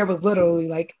 And my hair was literally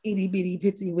like itty bitty,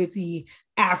 pitsy witsy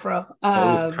afro. It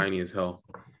was tiny as hell.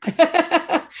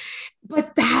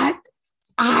 But that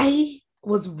I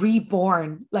was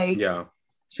reborn. Like, yeah.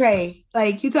 Trey,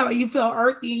 like you talk about, you feel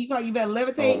earthy, you feel like you better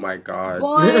levitate. Oh my God.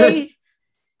 Boy,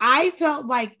 I felt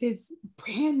like this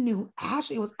brand new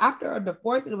Ashley. It was after a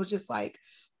divorce, and it was just like,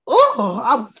 oh,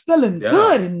 I was feeling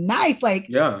good and nice.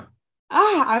 Like,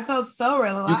 I felt so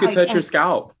real. You could touch your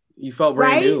scalp. You felt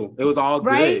brand new. It was all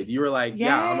good. You were like,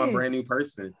 I'm a brand new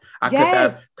person. I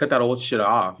cut that old shit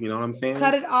off. You know what I'm saying?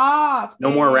 Cut it off.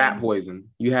 No more rat poison.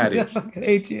 You had it. I fucking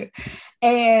hate you.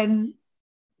 And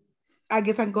I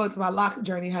guess I can go into my lock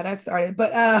journey, how that started.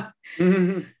 But I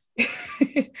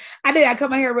cut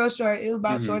my hair real short. It was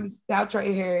about short as how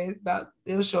Trey hair is.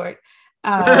 It was short.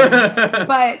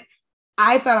 But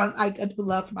I felt like a new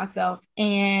love for myself.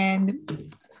 And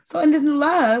so in this new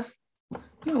love,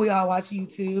 you know, we all watch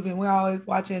YouTube and we're always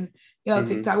watching, you know,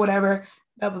 TikTok, whatever.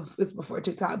 That was before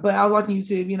TikTok, but I was watching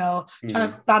YouTube, you know, trying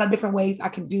to find out different ways I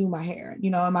can do my hair, you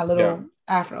know, in my little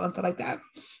afro and stuff like that.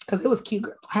 Because it was cute.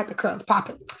 I had the curls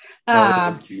popping. It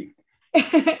was cute.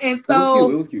 And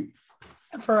so it was cute.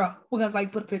 For real. We're gonna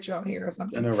like put a picture on here or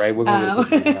something. I know, right? We're gonna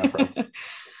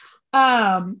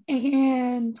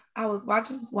and I was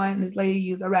watching this lady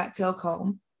use a rat tail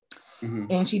comb,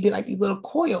 and she did like these little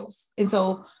coils. And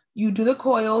so you do the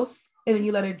coils and then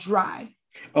you let it dry.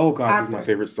 Oh God, this is my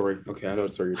favorite story. Okay, I know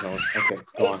the story you're telling. Okay,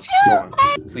 go on.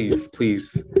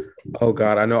 Please. Oh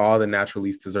God, I know all the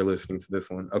naturalistas are listening to this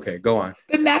one. Okay, go on.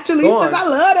 The naturalistas, I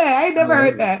love that. I ain't never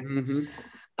heard that.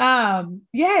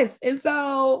 Yes, and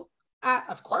so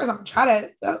of course I'm trying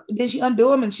to. Then she undo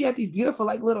them, and she had these beautiful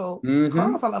like little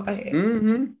curls all over her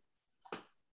head.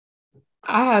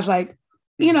 I have like,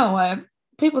 you know what?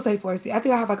 People say 4C. I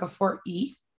think I have like a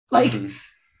 4E. Like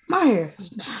my hair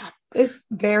is not. It's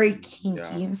very kinky.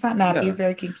 Yeah. It's not nappy. It's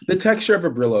very kinky. The texture of a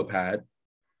Brillo pad.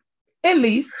 At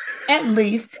least a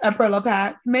Brillo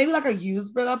pad. Maybe like a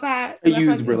used Brillo pad. A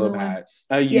used Brillo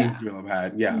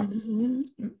pad. Yeah.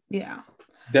 Yeah.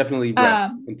 Definitely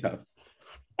rough and tough.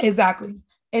 Exactly.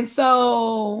 And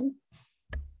so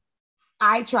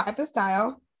I tried the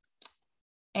style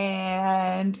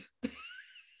and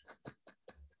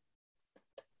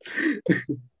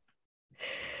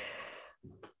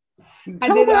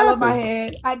I did all of my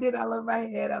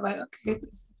head. I'm like, okay,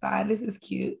 this is fine. This is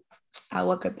cute. I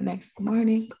woke up the next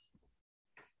morning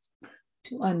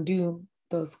to undo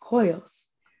those coils.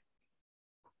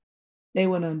 They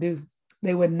wouldn't undo.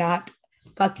 They would not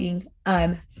fucking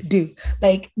undo.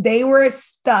 Like they were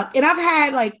stuck. And I've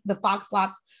had like the Fox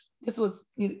locks. This was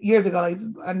years ago. Like,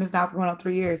 and it's now going on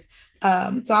 3 years.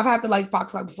 So I've had the like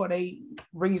Fox lock before they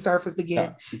resurfaced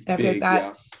again. And everything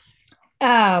like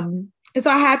that. And so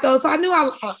I had those. So I knew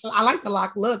I liked the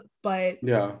lock look, but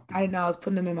I didn't know I was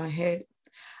putting them in my head.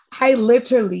 I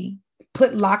literally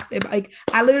put locks in, like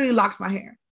I literally locked my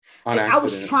hair. Like, I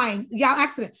was trying,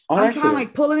 accident. I'm trying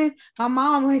like pulling it. My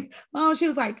mom, she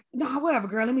was like, no, whatever,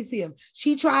 girl, let me see him.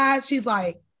 She tries, she's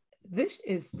like, this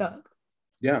is stuck.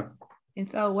 Yeah. And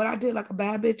so what I did, like a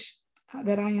bad bitch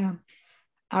that I am,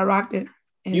 I rocked it.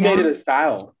 And you made it a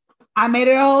style. I made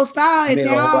it a whole style. And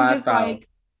now I'm just style. Like,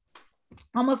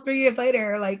 almost 3 years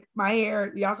later, like my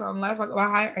hair, y'all saw on the last one,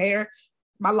 my hair,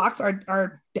 my locks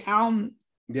are down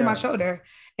to my shoulder.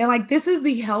 And like, this is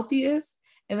the healthiest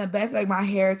and the best, like my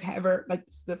hair has ever, like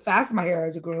it's the fastest my hair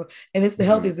has grown. And it's the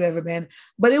healthiest it's ever been.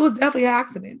 But it was definitely an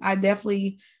accident. I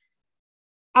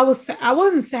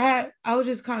wasn't sad. I was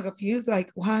just kind of confused.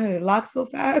 Like, why did it lock so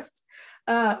fast?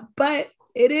 But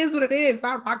it is what it is.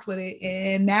 I rocked with it.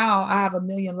 And now I have 1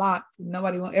 million locks.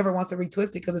 Nobody ever wants to retwist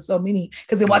it because it's so many,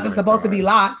 because it wasn't supposed to be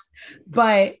locks.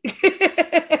 But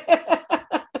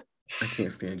I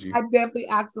can't stand you. I definitely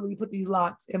absolutely put these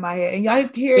locks in my head. And y'all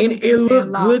hear and it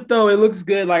looked good though. It looks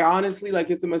good. Like honestly,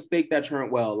 like it's a mistake that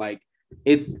turned well. Like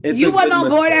it's you wasn't on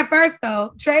board at first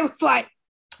though. Trey was like,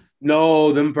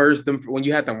 no, them when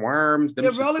you had them worms, the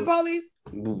roly-polies,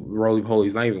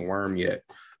 not even worm yet.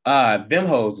 Them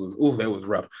hoes that was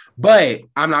rough. But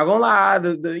I'm not gonna lie,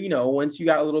 the once you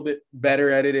got a little bit better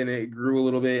at it and it grew a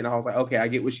little bit, and I was like, okay, I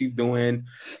get what she's doing.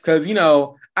 Cause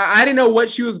I didn't know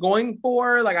what she was going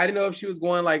for. Like I didn't know if she was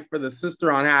going like for the sister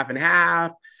on half and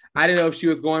half. I didn't know if she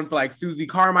was going for like Susie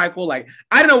Carmichael. Like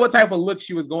I didn't know what type of look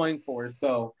she was going for.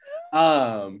 So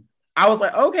I was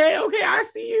like, okay, I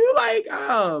see you. Like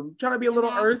trying to be a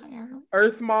little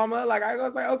earth mama. Like I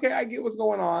was like, okay, I get what's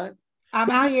going on. I'm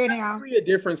out here now. Really a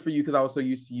difference for you because I was so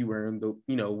used to you wearing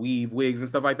the weave wigs and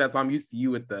stuff like that. So I'm used to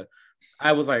you with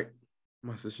I was like,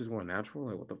 My sister's going natural.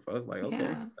 Like, what the fuck? Like,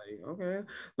 okay, okay.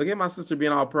 Look at my sister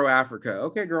being all pro Africa.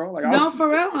 Okay, girl. Like, no, for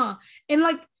real. Huh? And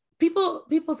like people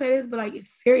say this, but like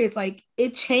it's serious. Like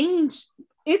it changed.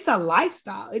 It's a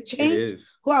lifestyle. It changed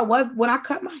who I was when I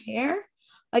cut my hair.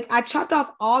 Like I chopped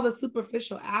off all the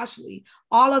superficial Ashley,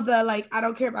 all of the like I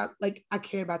don't care about like I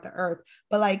care about the earth,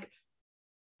 but like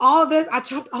all of this I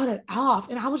chopped all that off,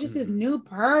 and I was just this new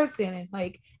person,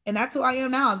 and that's who I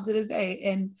am now to this day.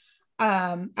 And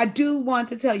I do want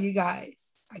to tell you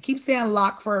guys, I keep saying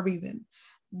lock for a reason.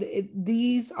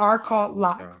 These are called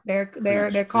locks. They're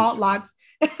called locks.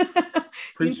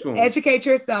 Educate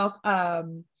yourself.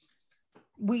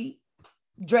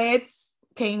 Dreads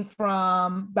came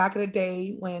from back in the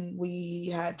day when we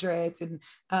had dreads and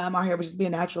our hair was just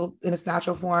being natural in its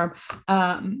natural form.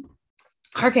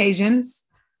 Caucasians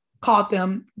called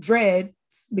them dreads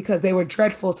because they were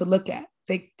dreadful to look at.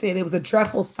 They said it was a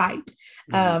dreadful sight.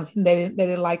 They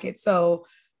didn't like it. So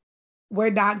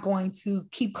we're not going to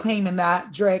keep claiming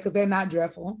that dread because they're not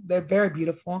dreadful. They're very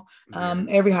beautiful.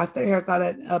 Every hairstyle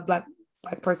that a black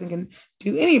person can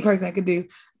do, any person that can do,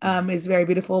 is very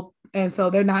beautiful. And so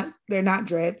they're not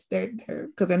dreads. They're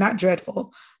because they're not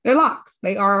dreadful. They're locks.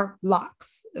 They are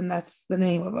locks, and that's the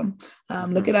name of them.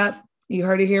 Look it up. You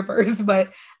heard it here first,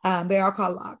 but they are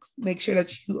called locks. Make sure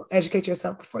that you educate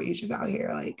yourself before you just out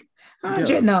here like,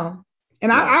 no.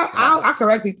 And I'll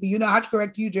correct people. You know, I'll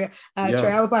correct you, Trey.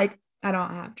 I was like, I don't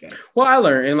have dreads. Well, I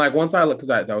learned, and like once I look, because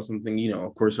that was something, you know,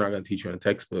 of course, they're not going to teach you in a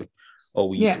textbook. Oh,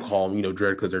 we used to call them, you know,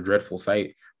 dread because they're dreadful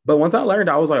sight. But once I learned,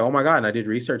 I was like, oh my God. And I did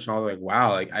research and I was like,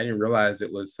 wow, like I didn't realize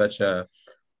it was it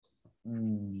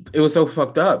was so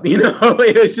fucked up, you know,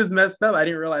 it was just messed up. I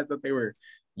didn't realize that they were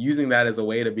using that as a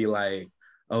way to be like,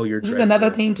 oh, you're just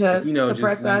another thing to, you know,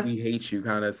 suppress us. We hate you,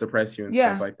 kind of suppress you and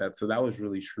stuff like that. So that was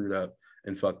really screwed up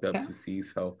and fucked up to see.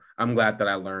 So I'm glad that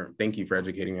I learned. Thank you for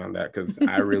educating me on that because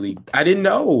I didn't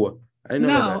know. I didn't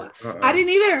know. I didn't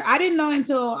either. I didn't know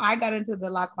until I got into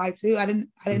the lock life too. I didn't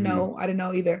know. I didn't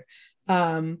know either.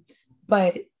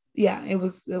 But yeah, it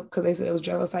was because they said it was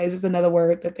jealousy. It's just another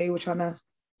word that they were trying to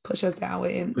push us down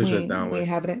with, and we ain't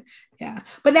having it. Yeah.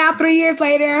 But now 3 years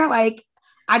later, like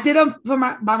I did them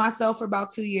by myself for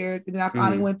about 2 years, and then I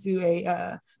finally went to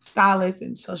a stylist,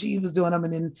 and so she was doing them,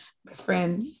 and then best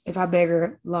friend, if I beg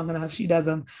her long enough, she does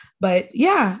them. But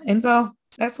yeah, and so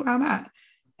that's where I'm at.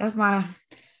 That's my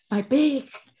big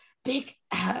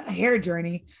hair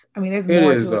journey. I mean, there's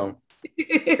more to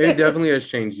it. It definitely has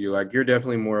changed you. Like you're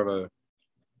definitely more of a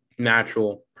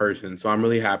natural person. So I'm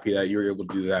really happy that you were able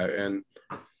to do that, and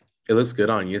it looks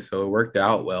good on you. So it worked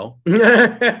out well.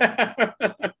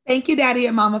 Thank you, Daddy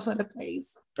and Mama, for the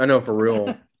praise. I know, for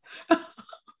real.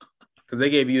 Because they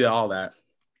gave you all that.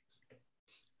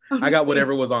 I got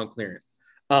whatever was on clearance.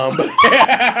 But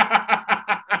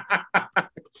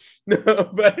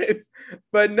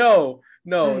no.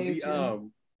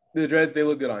 The dreads, they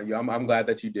look good on you. I'm glad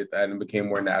that you did that and became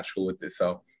more natural with this.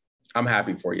 So I'm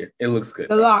happy for you. It looks good.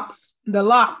 The locks. The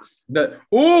locks. The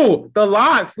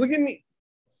locks. Look at me.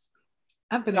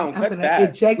 I'm gonna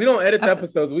eject. We don't edit the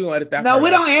episodes. We don't edit that. No, we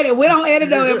don't edit. We don't edit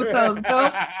no episodes.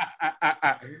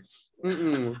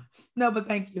 No. No, but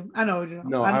thank you. I know.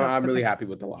 No, I'm really happy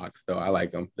with the locks though. I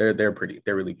like them. They're pretty.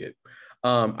 They're really good.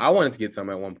 I wanted to get some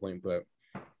at one point, but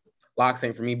locks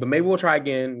ain't for me. But maybe we'll try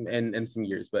again in some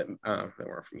years. But they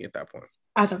weren't for me at that point.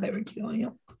 I thought they were cute on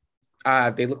you.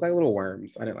 They look like little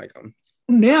worms. I didn't like them.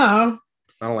 Yeah.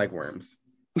 I don't like worms.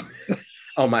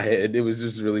 On my head, it was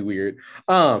just really weird.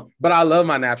 But I love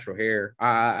my natural hair.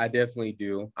 I definitely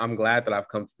do. I'm glad that I've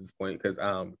come to this point because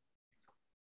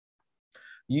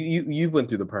you went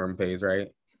through the perm phase, right?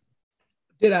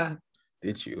 Did I?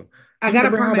 Did you? I got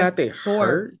a perm at they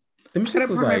hurt. Them shits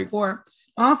was like 4.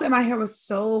 Honestly, my hair was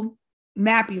so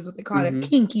nappy, is what they call it,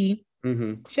 kinky.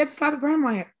 Mm-hmm. She had to slap a perm in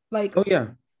my hair, like. Oh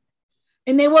yeah.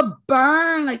 And they would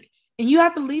burn, like, and you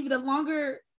have to leave the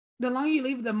longer you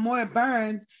leave it, the more it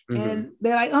burns. And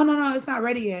they're like, oh no, it's not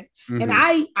ready yet. And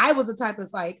I was the type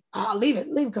that's like, oh, leave it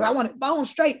because I want it bone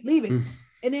straight, leave it.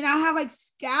 And then I have like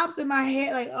scalps in my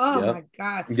head, like, oh my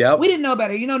God. Yep. We didn't know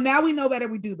better. You know, now we know better,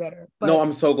 we do better. But no,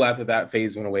 I'm so glad that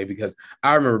phase went away because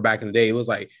I remember back in the day, it was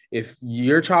like, if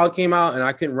your child came out and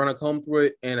I couldn't run a comb through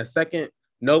it in a second,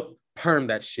 nope, perm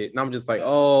that shit. And I'm just like,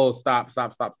 oh, stop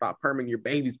perming your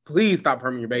babies. Please stop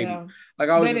perming your babies. Yeah. Like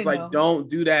I was just like, don't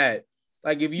do that.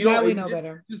 Like if you don't, we know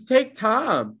better. Just take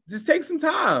time. Just take some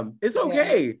time. It's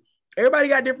okay. Yeah. Everybody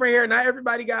got different hair. Not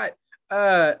everybody got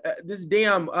this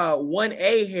damn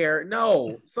 1A hair.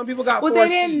 No, some people got. Well, they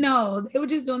didn't know. They were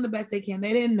just doing the best they can.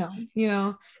 They didn't know, you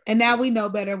know. And now we know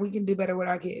better. We can do better with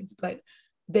our kids. But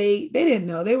they didn't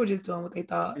know. They were just doing what they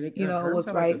thought, was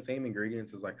right. Like the same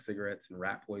ingredients as like cigarettes and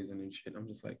rat poison and shit. I'm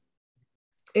just like,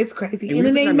 it's crazy. And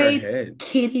then they made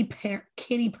kitty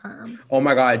perms. Oh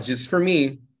my God, just for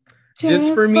me.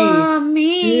 Just for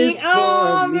me.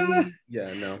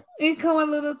 Yeah, no. It come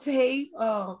a little tape.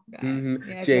 Oh God. Mm-hmm.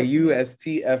 Yeah,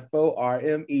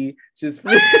 JUSTFORME. Just for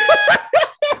me.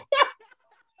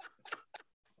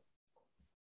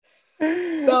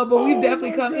 No, but we've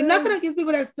definitely come, and nothing against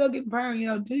people that still get perm.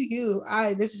 Do you?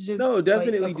 This is just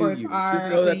definitely do you. Just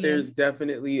know that there's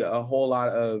definitely a whole lot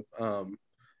of I'm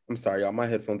sorry, y'all. My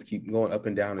headphones keep going up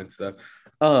and down and stuff.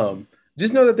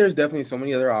 Just know that there's definitely so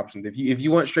many other options. If you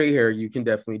want straight hair, you can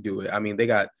definitely do it. I mean, they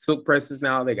got silk presses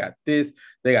now. They got this.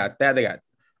 They got that. They got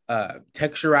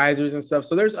texturizers and stuff.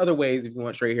 So there's other ways. If you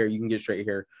want straight hair, you can get straight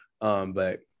hair.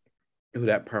 But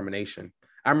that permanation.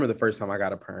 I remember the first time I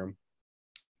got a perm.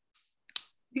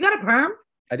 You got a perm?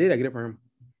 I did. I get a perm.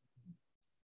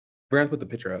 We're gonna put the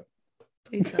picture up.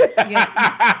 Please don't.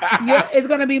 Yeah. It's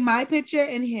gonna be my picture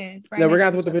and his. Right, no, we're gonna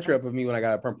have to put the picture up of me when I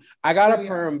got a perm. I got a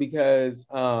perm because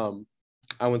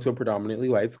I went to a predominantly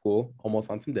white school,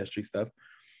 almost on some destry stuff,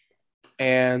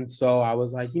 and so I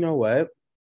was like, you know what?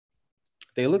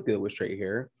 They look good with straight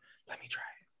hair. Let me try it.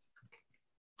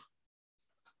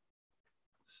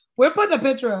 We're putting a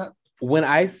picture up. When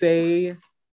I say.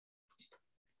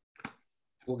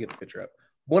 We'll get the picture up.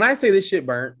 When I say this shit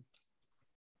burnt,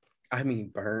 I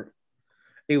mean burnt.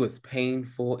 It was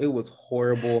painful. It was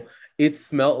horrible. It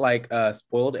smelled like a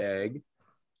spoiled egg.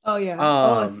 Oh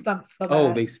yeah. It stunk so bad.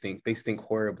 Oh, they stink. They stink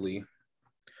horribly.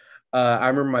 I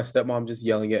remember my stepmom just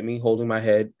yelling at me, holding my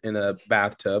head in a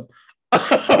bathtub.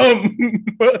 I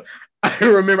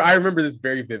remember this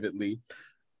very vividly.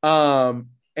 And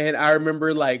I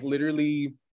remember like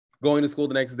literally going to school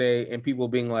the next day and people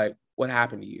being like, "What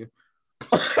happened to you?"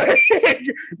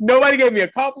 Nobody gave me a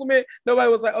compliment.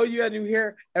 Nobody was like, "Oh, you got new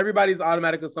hair." Everybody's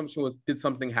automatic assumption was, did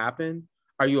something happen?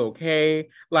 Are you okay?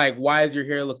 Like, why does your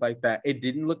hair look like that? It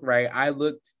didn't look right. I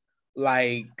looked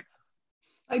like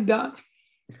Doc.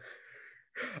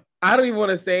 I don't even want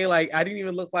to say like I didn't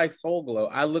even look like Soul Glow.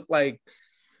 I looked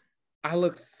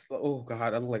oh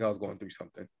God, I looked like I was going through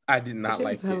something. I did not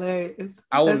like it. Hilarious.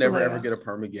 I will never ever get a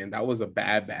perm again. That was a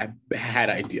bad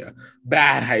idea.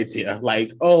 Bad idea.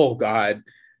 Like, oh God.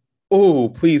 Oh,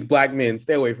 please, Black men,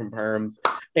 stay away from perms.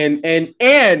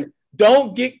 And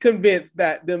don't get convinced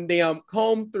that them damn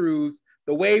comb throughs,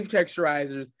 the wave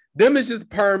texturizers, them is just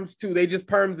perms too. They just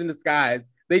perms in disguise.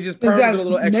 They just perms with a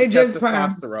little extra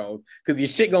testosterone because your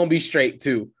shit gonna be straight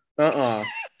too. I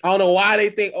don't know why they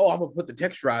think, oh, I'm gonna put the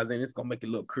texturizer in, it's gonna make it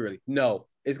look curly. No,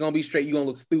 it's gonna be straight. You're gonna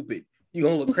look stupid. You're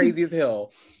gonna look crazy as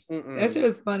hell. That shit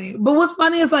is funny. But what's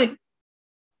funny is like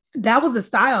that was the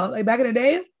style. Like back in the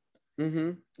day.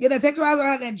 Mm-hmm. Yeah, that texturizer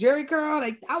had that Jerry curl.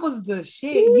 Like that was the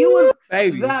shit. You was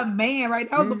the man, right?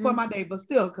 That was before my day, but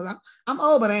still, because I'm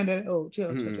old, but I ain't that old.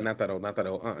 Chill. Not that old.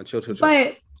 Chill.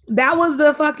 But that was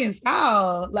the fucking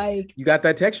style. Like you got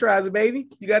that texturizer, baby.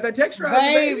 You got that texturizer,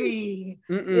 baby.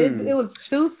 It was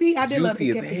juicy. I did love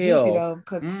it kept it juicy though,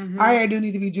 because our hair do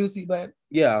need to be juicy. But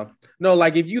yeah, no,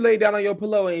 like if you lay down on your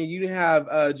pillow and you didn't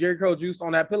have Jerry curl juice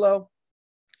on that pillow,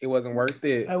 it wasn't worth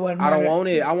it. I don't want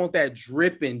it. I want that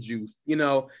dripping juice.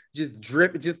 Just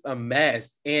drip, just a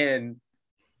mess. And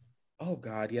oh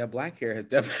God, yeah, black hair has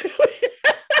definitely.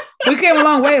 We came a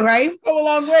long way, right? Come a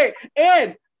long way.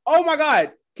 And oh my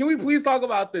God. Can we please talk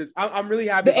about this? I'm really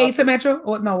happy. The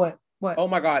asymmetrical? No, what? Oh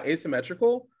my God,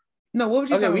 asymmetrical? No, what was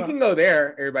you talking about? We can go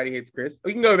there. Everybody hates Chris.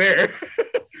 We can go there.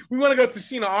 We want to go to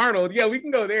Sheena Arnold. Yeah, we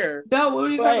can go there. No, what were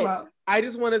you talking about? I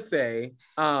just want to say,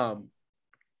 well,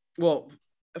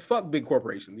 fuck big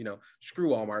corporations,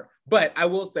 screw Walmart. But I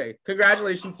will say,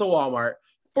 congratulations to Walmart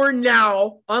for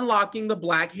now unlocking the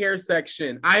black hair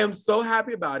section. I am so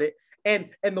happy about it.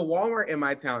 And the Walmart in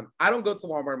my town, I don't go to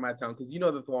Walmart in my town because you know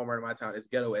that the Walmart in my town is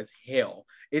ghetto as hell.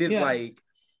 It is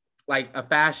like a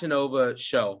Fashion Nova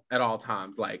show at all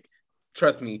times. Like,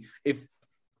 trust me,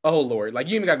 oh Lord, like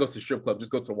you even gotta go to the strip club,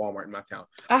 just go to the Walmart in my town.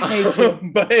 I hate you.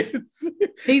 But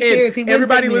he's serious.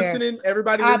 Everybody listening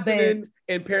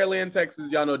in Pearland,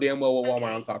 Texas, y'all know damn well what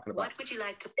Walmart I'm talking about. What would you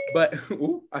like to? But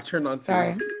I turned on.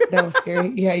 Sorry, that was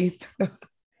scary. Yeah, you started.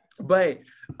 But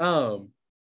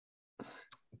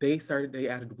they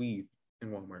added weave in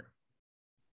Walmart.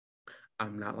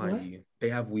 I'm not lying to you. They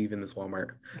have weave in this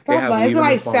Walmart. Is it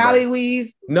like Sally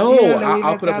weave? No,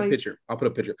 I'll put up a picture.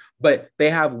 But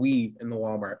they have weave in the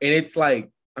Walmart. And it's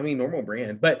like, normal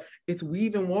brand, but it's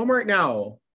weave in Walmart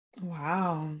now.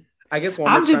 Wow. I guess Walmart.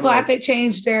 I'm just glad they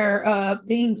changed their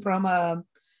thing from what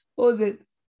was it?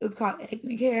 It's called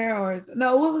ethnic hair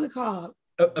what was it called?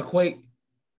 Equate.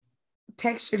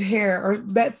 textured hair or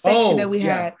that section that we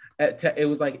had. It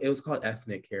was called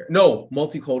ethnic hair. No,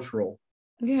 multicultural.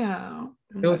 Yeah.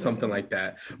 It was something like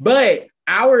that. But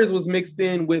ours was mixed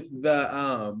in with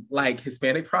the like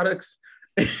Hispanic products.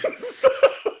 So,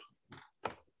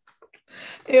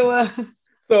 it was.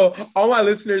 So all my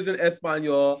listeners in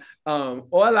Espanol, hola,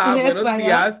 buenos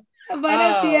días.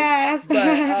 Buenos días.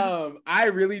 But I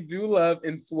really do love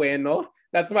Ensueno.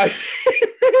 That's my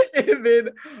favorite. And then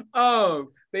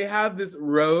they have this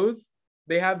rose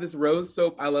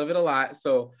soap. I love it a lot.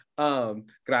 So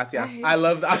gracias. I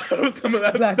love some of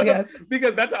that stuff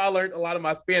because that's how I learned a lot of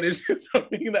my Spanish is from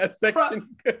being in that section.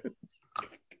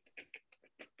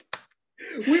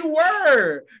 We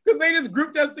were, because they just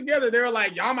grouped us together. They were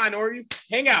like, y'all minorities,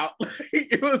 hang out.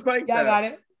 It was like y'all got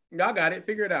it. Y'all got it.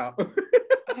 Figure it out.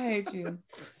 I hate you.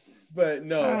 But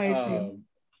no,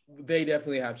 they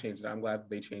definitely have changed it. I'm glad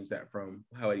they changed that from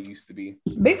how it used to be.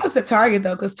 Big up to Target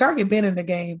though, because Target been in the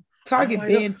game. Target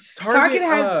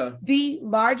has the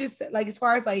largest, like as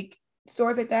far as like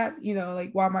stores like that, you know,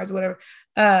 like Walmart's or whatever.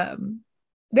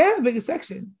 They have the biggest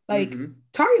section. Like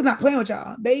Target's not playing with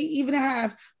y'all. They even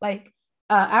have like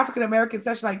African American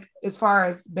section, like as far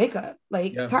as makeup.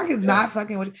 Like Target's not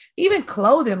fucking with you. Even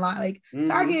clothing line. Like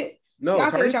Target. No,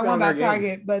 y'all say what y'all want about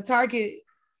Target, but Target.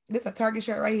 This is a Target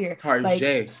shirt right here. Target like,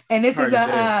 J. And this Target is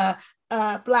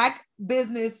a black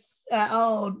business.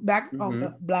 Black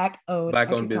owned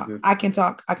business. I can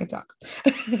talk.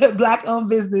 Black owned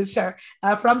business shirt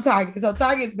from Target. So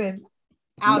Target's been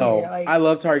out here. Like, I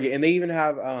love Target, and they even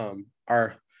have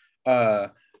our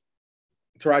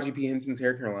Taraji P. Henson's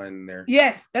hair care line in there.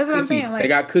 Yes, that's what I'm saying. Like, they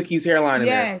got Cookie's hairline in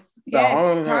there.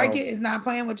 Yes. Target is not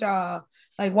playing with y'all.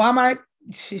 Like Walmart,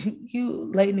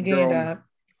 you late in the game, dog.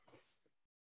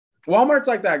 Walmart's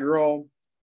like that girl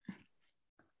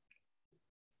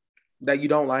that you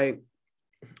don't like,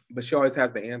 but she always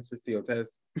has the answers to your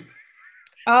test.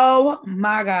 Oh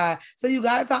my God. So you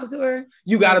gotta talk to her?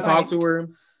 You gotta talk to her.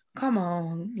 Come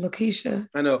on, Lakeisha.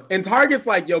 I know. And Target's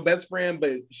like your best friend,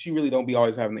 but she really don't be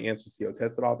always having the answers to your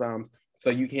test at all times.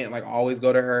 So you can't like always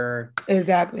go to her.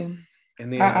 Exactly.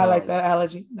 And then I like that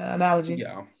analogy.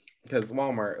 Yeah. Because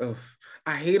Walmart,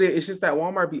 I hate it. It's just that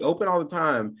Walmart be open all the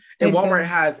time. And Walmart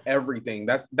has everything.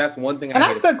 That's one thing. And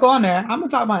I'm still going there. I'm gonna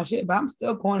talk my shit, but I'm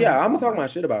still going there. Yeah, I'm gonna talk my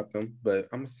shit about them, but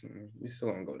we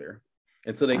still gonna go there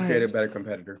until they create a better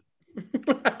competitor.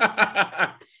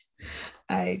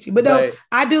 I hate you. But no,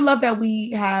 I do love that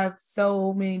we have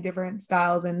so many different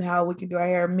styles and how we can do our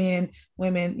hair, men,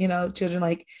 women, you know, children.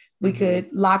 Like we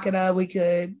could lock it up, we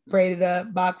could braid it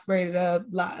up, box braid it up.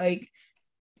 Like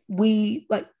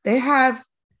they have,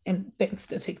 and thanks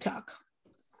to TikTok,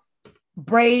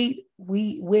 braid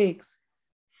wigs.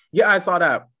 Yeah, I saw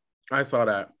that.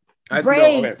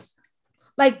 Braids,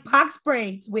 like box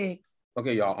braids, wigs.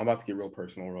 Okay, y'all, I'm about to get real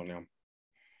personal real now.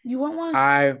 You want one?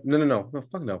 No,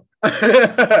 fuck no.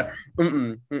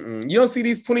 You don't see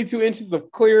these 22 inches of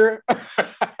clear?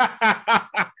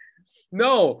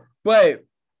 No, but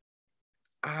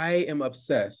I am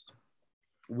obsessed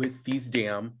with these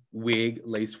damn wig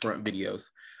lace front videos.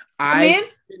 I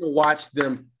can watch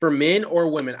them for men or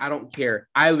women. I don't care.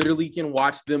 I literally can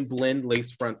watch them blend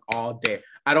lace fronts all day.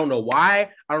 I don't know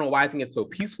why. I think it's so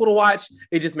peaceful to watch.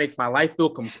 It just makes my life feel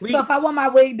complete. So if I want my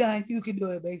wig done, you can do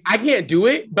it, basically. I can't do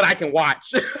it, but I can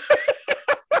watch.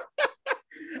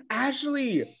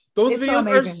 Ashley, those videos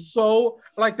are so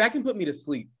like that can put me to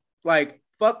sleep. Like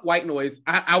fuck white noise.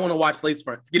 I want to watch lace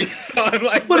fronts. Getting done.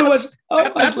 Like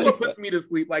that's what puts me to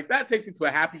sleep. Like that takes me to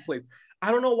a happy place.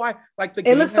 I don't know why. Like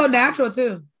it looks so natural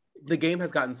too. The game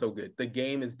has gotten so good. The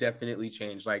game has definitely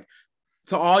changed. Like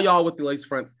to all y'all with the lace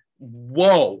fronts,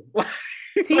 whoa!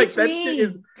 Teach me.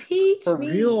 Teach for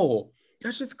me. Real.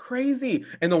 That's just crazy.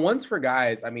 And the ones for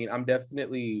guys, I mean, I'm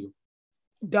definitely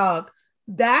dog.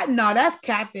 That's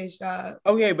catfish.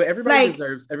 Okay, but everybody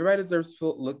deserves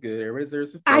to look good. Everybody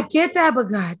deserves to feel I get that, but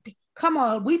God, come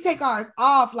on, we take ours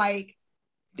off. Like,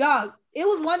 dog, it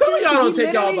was one thing. Some of y'all don't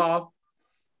take y'all off.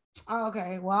 Oh,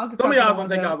 okay, well, some of y'all don't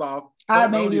take y'all off. I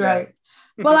may be right,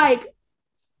 but like,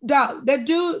 dog, this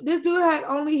dude had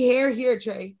only hair here,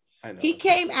 Trey. I know. He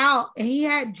came out and he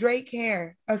had Drake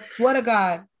hair. I swear to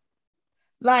God,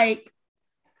 like,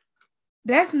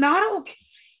 that's not okay.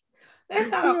 That's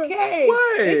not okay.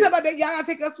 What? They talk about that y'all gotta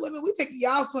take us swimming. We take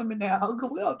y'all swimming now because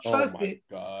we don't trust it.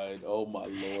 Oh my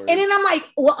Lord. And then I'm like,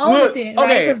 well, own it then,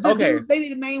 right? Because the dudes, they be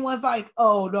the main ones like,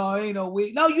 oh no, ain't no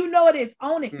wig. No, you know it is.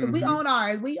 Own it. Because we own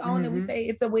ours. We own it. We say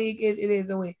it's a wig. It is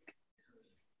a wig.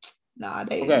 Nah,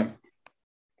 they okay.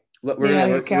 Look,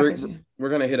 we're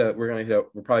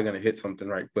probably gonna hit something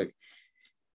right quick.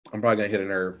 I'm probably gonna hit a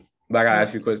nerve. But I gotta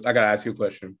ask you a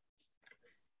question.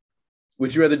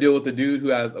 Would you rather deal with a dude who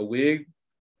has a wig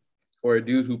or a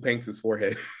dude who paints his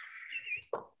forehead?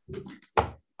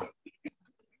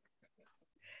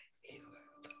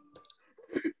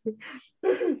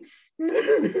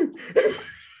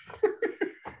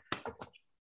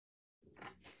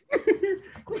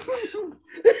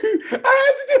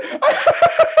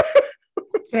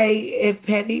 Hey, if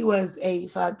Petty was a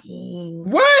fucking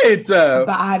what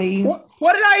body,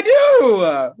 what did I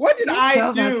do? What did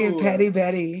I do? Fucking Petty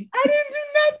Betty. I didn't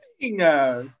do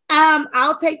nothing.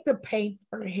 I'll take the paint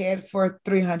for her head for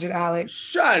 $300.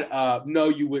 Shut up! No,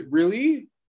 you would really?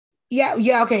 Yeah.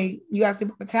 Okay. You gotta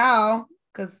sleep on a towel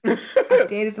because I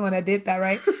dated someone that did that,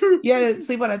 right? You had to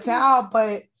sleep on a towel,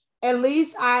 but at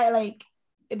least I like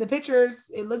in the pictures.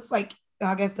 It looks like.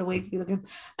 I guess the wigs be looking.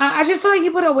 I just feel like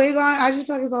you put a wig on. I just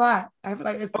feel like it's a lot. I feel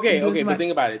like it's okay. But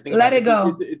think about it. Let it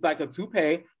go. It's like a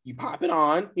toupee. You pop it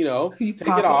on. You know, take it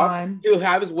off. He'll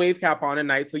have his wave cap on at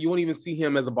night, so you won't even see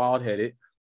him as a bald headed.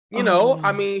 You know,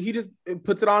 I mean, he just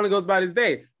puts it on and goes about his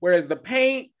day. Whereas the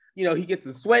paint, you know, he gets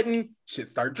to sweating, shit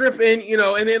start dripping. You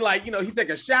know, and then like he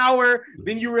take a shower.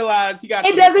 Then you realize he got.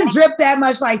 It doesn't drip that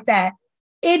much like that.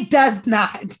 It does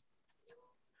not.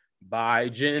 Bye,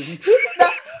 Jen.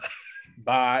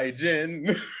 Bye, Jen.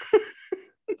 It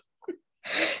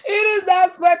is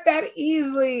not sweat that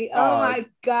easily. Oh my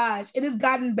gosh. It has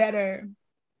gotten better.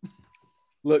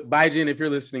 Look, Jen, if you're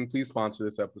listening, please sponsor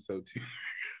this episode too.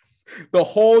 The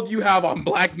hold you have on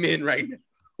black men right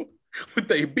now with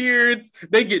their beards,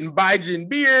 they getting Jen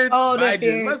beards,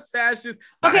 Jen mustaches.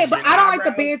 Okay, but I don't like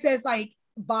the beards that's like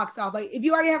boxed off. Like if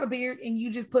you already have a beard and you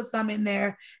just put some in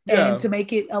there and to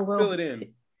make it a little fill it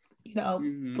in. You know,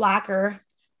 blacker.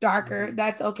 Darker,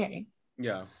 that's okay.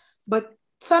 Yeah. But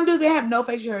some dudes, they have no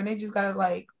facial hair and they just gotta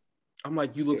like. I'm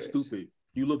like, you look stupid.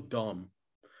 You look dumb.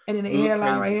 And then the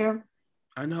hairline right here.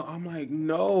 I know. I'm like,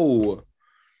 no.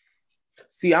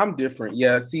 See, I'm different.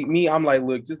 Yeah. See, me, I'm like,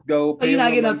 look, just go. So you're not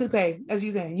getting no toupee, as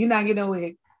you saying. You're not getting no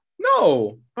wig.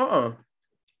 No.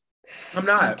 I'm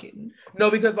not. No,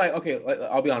 because like, okay,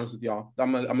 I'll be honest with y'all.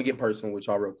 I'm gonna get personal with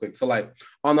y'all real quick. So like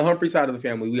on the Humphrey side of the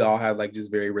family, we all have like just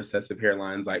very recessive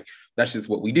hairlines. Like that's just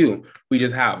what we do. We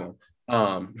just have them.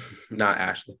 Not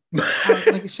Ashley. I was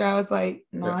making sure. I was like,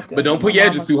 no. But don't put your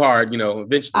edges too hard. You know,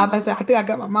 eventually. I think I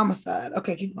got my mama's side.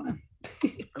 Okay, keep going.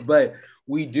 But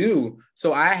we do.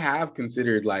 So I have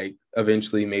considered like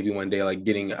eventually maybe one day like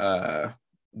getting the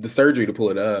surgery to pull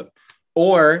it up.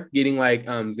 Or getting like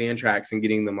Xantrax and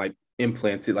getting them like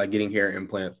implanted, like getting hair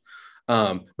implants.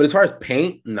 But as far as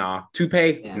paint, nah.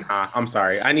 Toupee, nah. I'm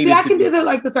sorry. I can do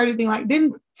the surgery thing. Like,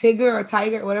 didn't Tigger or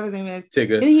Tiger, or whatever his name is,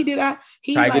 Tigger? Didn't he do that?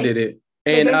 Tiger did it.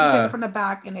 And they took it from the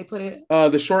back and they put it.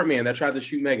 The short man that tried to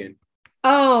shoot Megan.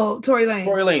 Oh, Tory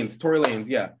Lanez. Tory Lanez,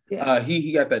 yeah.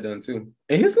 He got that done too.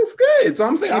 And his looks good. So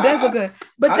I'm saying it does look good.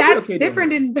 But that's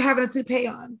different than having a toupee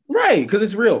on. Right, because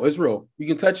it's real. It's real. You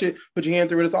can touch it, put your hand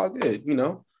through it, it's all good, you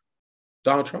know.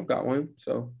 Donald Trump got one,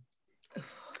 so.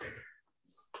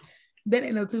 That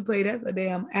ain't no toupee. That's a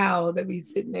damn owl that be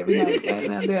sitting every night. That's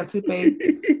not a damn toupee.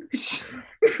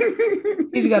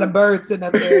 He's got a bird sitting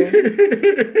up there.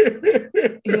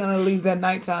 He only leaves at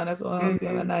nighttime. That's why I don't see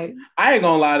him at night. I ain't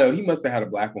gonna lie though. He must have had a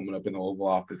black woman up in the Oval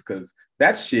Office because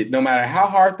that shit, no matter how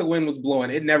hard the wind was blowing,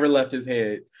 it never left his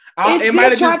head.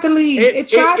 It tried to leave. It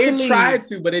tried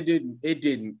to, but it didn't. It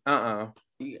didn't.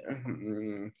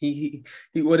 He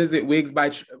what is it? Wigs by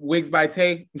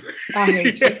Tay. I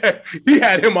hate you. He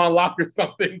had him on lock or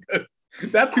something because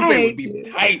that toupee would be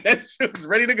tight. That shit was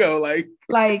ready to go.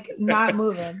 Like not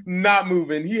moving. Not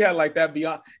moving. He had like that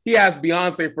beyond. He asked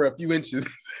Beyonce for a few inches.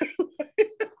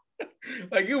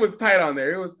 Like it was tight on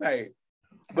there. It was tight.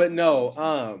 But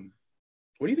no.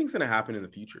 What do you think's gonna happen in the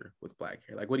future with black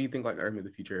hair? Like, what do you think like are the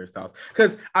future hairstyles?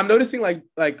 Because I'm noticing like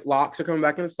locks are coming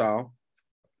back into style.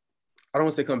 I don't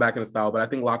want to say come back in style, but I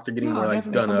think locks are getting more like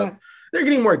done up. They're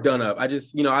getting more done up. I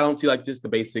just, I don't see like just the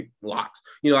basic locks.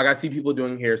 Like I see people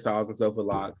doing hairstyles and stuff with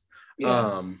locks.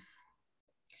 Yeah.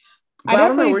 I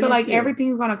definitely feel like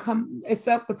everything's gonna come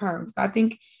except the perms. I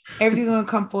think everything's gonna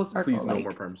come full circle. Please, no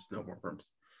more perms. No more perms.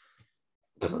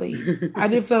 Please. I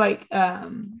do feel like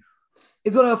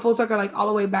it's gonna go full circle, like all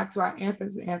the way back to our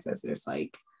ancestors,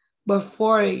 like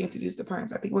before they introduced the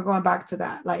perms. I think we're going back to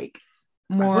that, like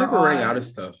more. I think we're running out of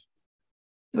stuff.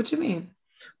 What you mean?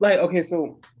 Like, okay,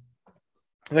 so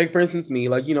like for instance, me,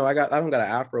 like, I don't got an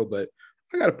afro, but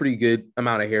I got a pretty good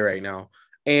amount of hair right now.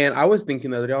 And I was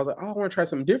thinking the other day, I was like, oh, I want to try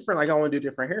something different. Like I want to do a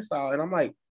different hairstyle. And I'm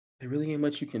like, there really ain't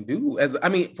much you can do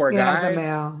for a guy, as a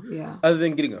male, other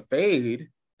than getting a fade,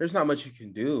 there's not much you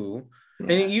can do.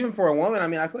 Yeah. And even for a woman,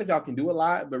 I feel like y'all can do a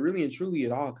lot, but really and truly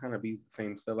it all kind of be the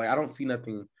same stuff. Like I haven't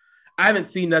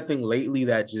seen nothing lately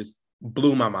that just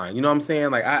blew my mind. You know what I'm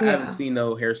saying? Like I haven't seen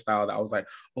no hairstyle that I was like,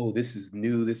 oh, this is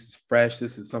new, this is fresh,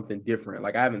 this is something different.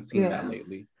 Like I haven't seen that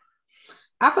lately.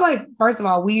 I feel like, first of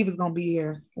all, weave is gonna be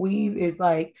here. Weave is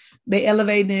like they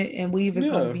elevating it, and weave is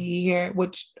gonna be here,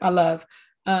 which I love.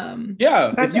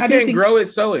 If you can't grow it,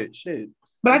 sew it. Shit.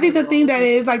 But I think the thing that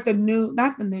is like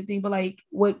not the new thing, but like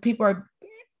what people are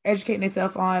educating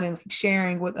themselves on and like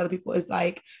sharing with other people is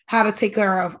like how to take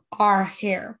care of our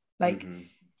hair. Like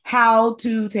how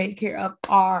to take care of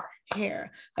our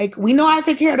hair. Like we know how to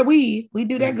take care of the weave. We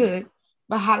do that good.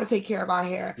 But how to take care of our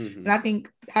hair. And I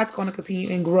think that's going to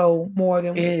continue and grow more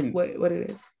than what it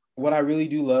is. What I really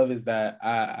do love is that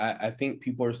I think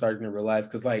people are starting to realize,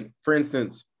 because like, for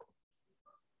instance,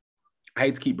 I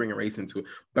hate to keep bringing race into it,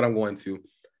 but I'm going to.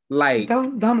 Like,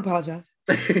 don't apologize.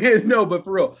 No, but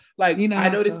for real, like, you know, I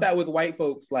noticed that with white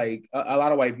folks, like a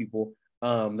lot of white people that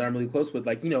I'm really close with,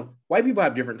 like, you know, white people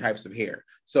have different types of hair.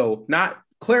 So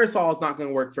Clarisol is not going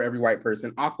to work for every white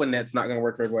person. Aquanet's not going to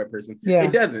work for every white person. Yeah.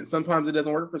 It doesn't. Sometimes it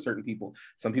doesn't work for certain people.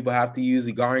 Some people have to use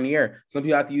the Garnier. Some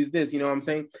people have to use this, you know what I'm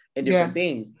saying? And different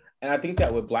things. And I think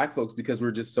that with Black folks, because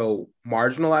we're just so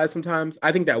marginalized sometimes,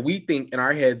 I think that we think in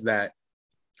our heads that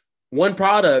one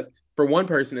product for one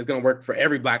person is going to work for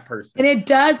every Black person. And it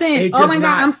doesn't. Oh my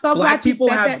God. I'm so glad you said that.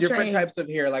 Black people have different types of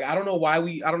hair. Like, I don't know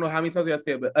how many times I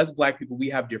say it, but us Black people, we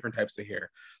have different types of hair.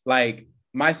 Like,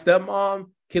 my stepmom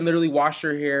can literally wash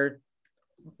her hair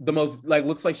the most, like,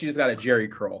 looks like she just got a Jerry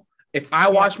curl. If I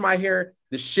wash my hair,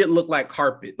 the shit look like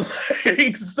carpet.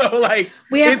 So like,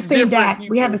 we have the same dad. People.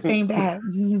 We have the same dad.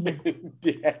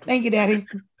 Thank you, Daddy.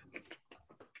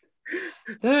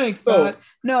 Thanks, God.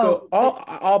 No,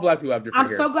 all Black people have different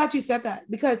hair. I'm so glad you said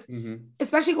that, because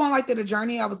especially going like through the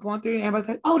journey I was going through, and everybody's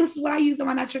like, oh, this is what I use on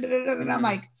my natural. And I'm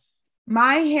like,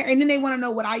 my hair, and then they want to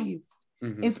know what I used.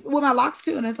 It's with my locks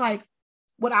too, and it's like,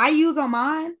 what I use on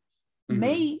mine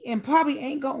may and probably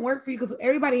ain't gonna work for you, because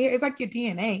everybody here, it's like your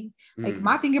DNA. Like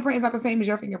my fingerprint is not the same as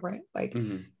your fingerprint. Like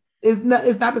it's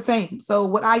not the same. So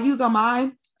what I use on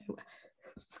mine,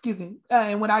 excuse me,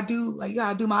 and when I do, like,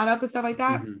 I do mine up and stuff like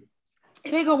that,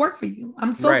 it ain't gonna work for you.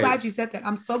 I'm so glad you said that.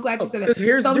 I'm so glad you said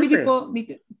that. So many people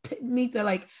need to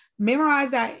like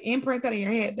memorize that, imprint that in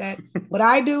your head, that what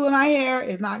I do with my hair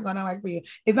is not gonna work for you.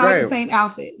 It's not like the same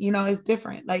outfit, you know, it's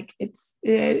different. Like it's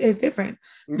different.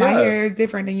 My hair is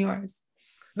different than yours.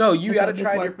 No, you got to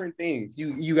try different things.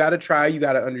 You got to try, you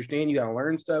got to understand, you got to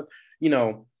learn stuff. You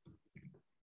know,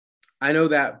 I know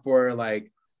that for like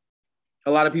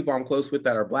a lot of people I'm close with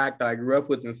that are Black, that I grew up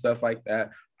with and stuff like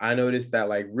that, I noticed that,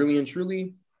 like, really and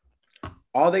truly,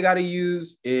 all they got to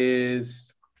use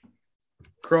is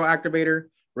curl activator,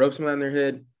 rub some on their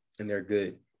head, and they're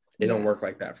good. It don't work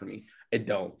like that for me. It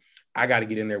don't. I got to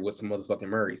get in there with some motherfucking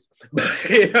Murray's.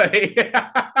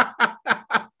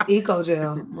 Eco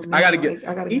gel. I gotta get.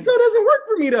 Eco doesn't work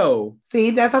for me though. See,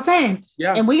 that's what I'm saying.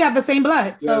 Yeah, and we have the same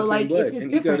blood, so like it's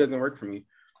and different. Eco doesn't work for me.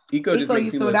 Eco just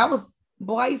makes me so that was,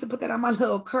 boy, I used to put that on my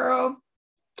little curl.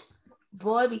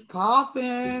 Boy, be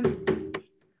popping.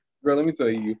 Girl, let me tell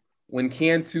you, when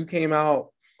Cantu came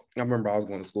out, I remember I was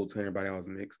going to school telling everybody I was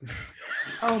mixed.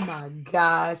 Oh my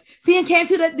gosh! See, and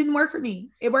Cantu, that didn't work for me.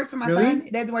 It worked for my son.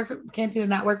 It doesn't work for Cantu. Did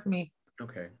not work for me.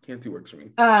 Okay, Cantu works for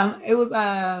me. It was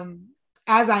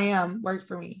As I Am worked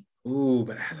for me. Ooh,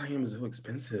 but As I Am is so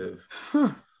expensive.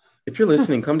 If you're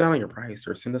listening, come down on your price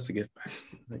or send us a gift back.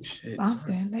 Like, shit,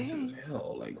 something.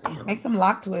 Hell, like, damn. Make some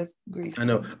lock twist grease. I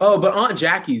know. Oh, but Aunt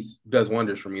Jackie's does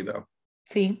wonders for me though.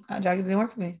 See, Aunt Jackie's didn't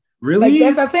work for me. Really? Like,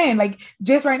 that's what I'm saying. Like,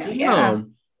 just right now. Yeah.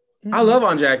 I love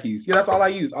Aunt Jackie's. Yeah, that's all I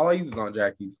use. All I use is Aunt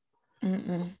Jackie's.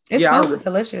 It smells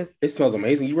delicious. It smells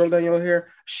amazing. You rub down your hair?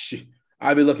 Shit,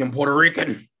 I'd be looking Puerto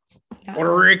Rican.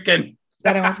 Puerto Rican.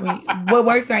 That didn't work for me. What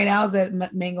works right now is that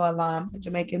mango and lime,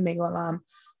 Jamaican mango and lime.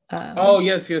 Oh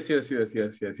yes. They have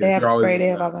spray. They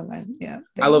have all kinds of, yeah.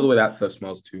 I love the way that stuff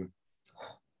smells too.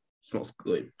 Smells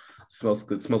good. Smells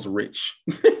good. Smells rich.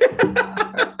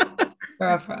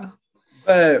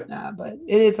 But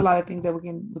it is a lot of things that we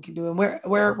can do, and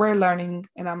we're learning,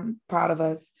 and I'm proud of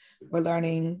us. We're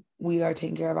learning. We are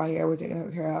taking care of our hair. We're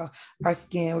taking care of our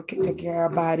skin. We're taking care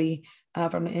of our body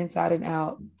from the inside and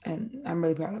out, and I'm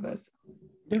really proud of us.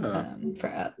 Yeah.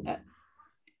 For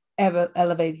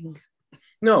elevating.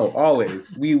 No,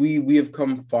 always. We have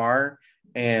come far,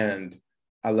 and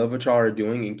I love what y'all are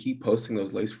doing, and keep posting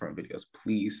those lace front videos,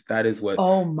 please. That is what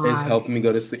is helping me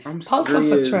go to sleep. I'm post them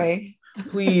for Trey.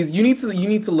 Please, you need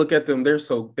to look at them. They're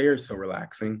so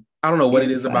relaxing. I don't know what it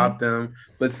is about them,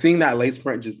 but seeing that lace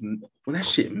front, just when that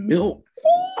shit melt,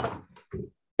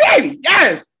 baby,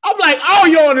 yes. I'm like, oh,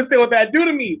 you don't understand what that do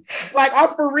to me. Like,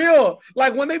 I'm for real.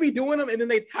 Like, when they be doing them and then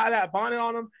they tie that bonnet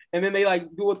on them and then they like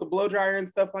do it with the blow dryer and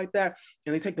stuff like that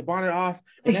and they take the bonnet off.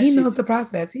 And he knows the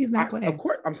process. He's not playing. Of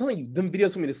course, I'm telling you, them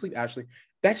videos put me to sleep, Ashley.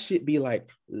 That shit be like,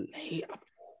 lay up.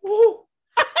 Woo.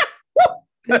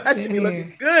 That should be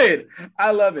looking good.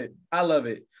 I love it. I love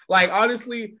it. Like,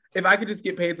 honestly, if I could just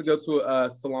get paid to go to a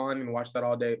salon and watch that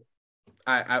all day,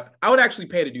 I would actually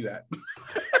pay to do that.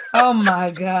 Oh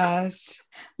my gosh.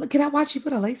 Look, can I watch you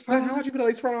put a lace front on? Can I watch you put a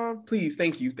lace front on? Please.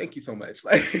 Thank you. Thank you so much.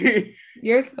 Like,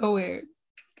 you're so weird.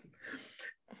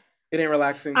 It ain't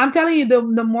relaxing. I'm telling you,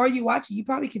 the more you watch it, you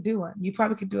probably could do one. You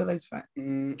probably could do a lace front. I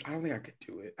don't think I could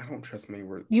do it. I don't trust me.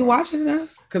 You watch it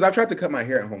enough? Because I've tried to cut my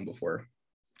hair at home before.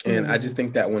 And I just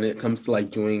think that when it comes to like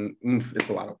doing, it's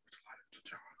a lot of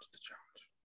challenge.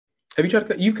 Have you tried to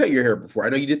cut? You cut your hair before. I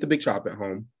know you did the big chop at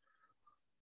home.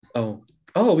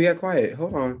 Oh, we got quiet.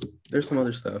 Hold on. There's some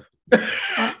other stuff.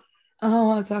 I don't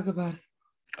want to talk about it.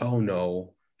 Oh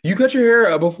no. You cut your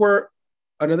hair before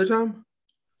another time?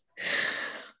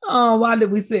 Oh, why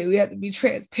did we say we have to be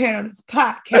transparent on this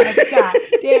podcast? God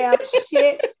damn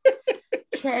shit.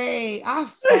 Trey, I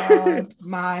fucked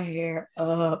my hair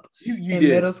up in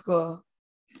middle school.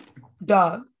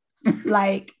 Dog.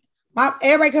 Like,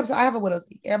 everybody kept, I have a widow's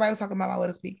peak. Everybody was talking about my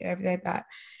widow's peak and everything like that.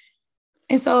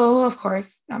 And so, of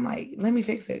course, I'm like, let me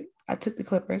fix it. I took the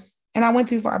clippers and I went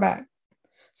too far back.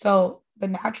 So the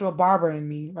natural barber in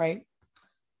me, right?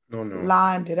 No.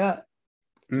 Lined it up.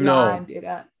 Lined it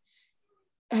up.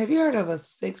 Have you heard of a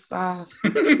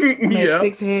 6'5"? Yeah.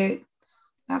 6 head.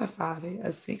 Not a 5 head,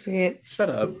 a 6 head. Shut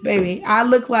up. Baby, I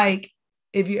look like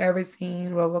if you ever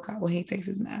seen RoboCop when he takes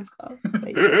his mask off.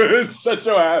 Like, shut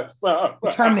your ass up.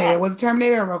 Terminator. Was it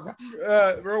Terminator or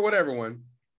RoboCop? Or whatever one.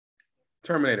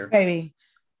 Terminator. Baby,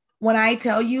 when I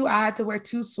tell you I had to wear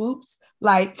 2 swoops,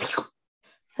 like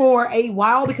for a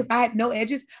while because I had no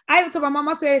edges. I even told my mom,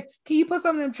 I said, can you put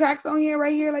some of them tracks on here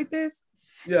right here like this?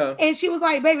 Yeah. And she was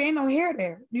like, baby, ain't no hair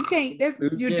there. You can't,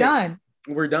 you're done.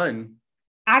 We're done.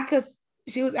 Cause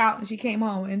she was out and she came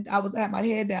home and I was at my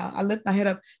head down. I lifted my head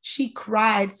up. She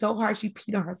cried so hard she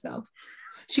peed on herself.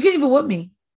 She couldn't even whoop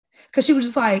me. Cause she was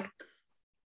just like,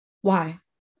 why?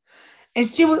 And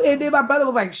then my brother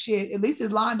was like, shit, at least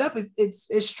it's lined up.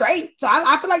 It's straight. So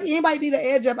I feel like anybody need an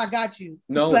edge up, I got you.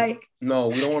 No, we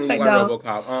don't want to look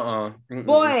like RoboCop.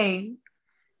 Boy,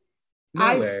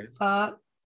 no way. Fucked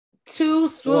 2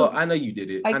 swoops. Well, I know you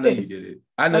did it. Like I know you did it.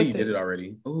 I know you did it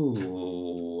already.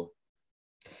 Ooh.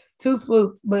 2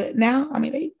 swoops. But now, I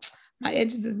mean, my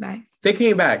edges is nice. They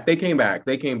came back. They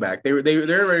were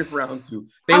ready for round 2.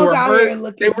 They were out here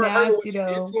looking nasty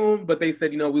though. But they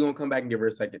said, we're gonna come back and give her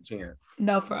a second chance.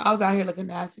 No, I was out here looking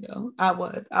nasty though. I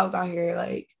was out here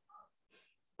like,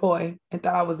 boy, and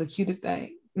thought I was the cutest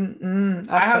thing.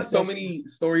 I have so many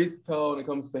stories to tell when it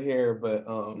comes to hair, but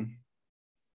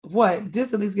what?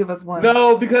 Just at least give us one.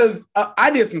 No, because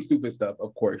I did some stupid stuff.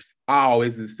 Of course, I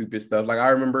always did stupid stuff. Like I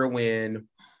remember when.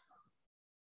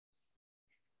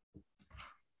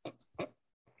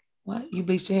 What? You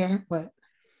bleached your hair? What?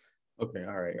 Okay,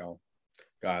 all right, y'all.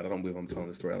 God, I don't believe I'm telling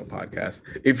the story on the podcast.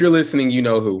 If you're listening, you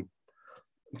know who.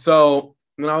 So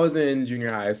when I was in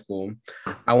junior high school,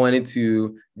 I wanted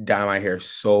to dye my hair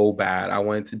so bad. I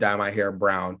wanted to dye my hair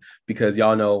brown because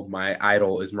y'all know my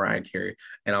idol is Mariah Carey.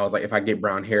 And I was like, if I get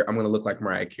brown hair, I'm going to look like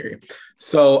Mariah Carey.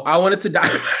 So I wanted to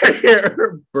dye my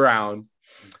hair brown.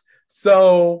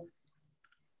 So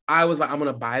I was like, I'm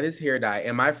going to buy this hair dye.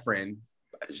 And my friend,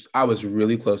 I was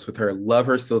really close with her, love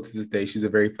her still to this day. She's a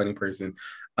very funny person.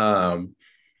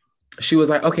 She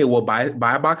was like, okay, well, buy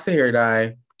a box of hair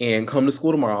dye and come to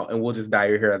school tomorrow and we'll just dye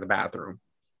your hair at the bathroom.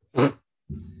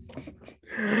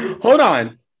 Hold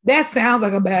on. That sounds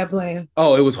like a bad plan.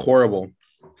 Oh, it was horrible.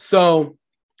 So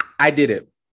I did it.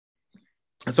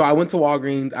 So I went to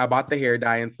Walgreens. I bought the hair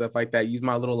dye and stuff like that, used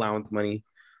my little allowance money.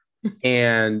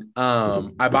 And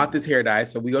I bought this hair dye.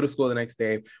 So we go to school the next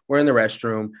day. We're in the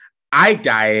restroom. I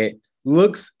dye it.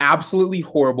 Looks absolutely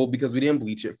horrible because we didn't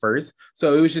bleach it first.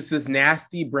 So it was just this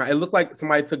nasty brown. It looked like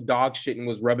somebody took dog shit and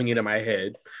was rubbing it in my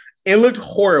head. It looked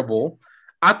horrible.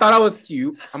 I thought I was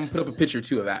cute. I'm gonna put up a picture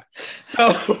too of that.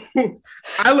 So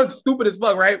I looked stupid as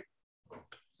fuck, right?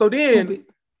 So then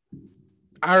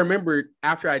I remembered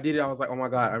after I did it, I was like, oh my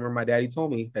God, I remember my daddy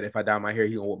told me that if I dye my hair,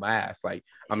 he gonna whoop my ass. Like,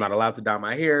 I'm not allowed to dye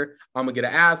my hair. I'm gonna get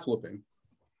an ass whooping.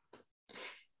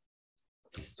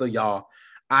 So y'all,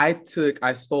 I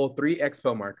stole 3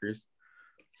 Expo markers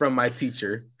from my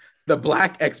teacher, the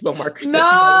black Expo markers.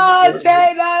 No,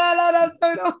 Jay,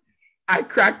 no. I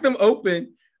cracked them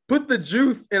open, put the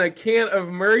juice in a can of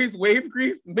Murray's wave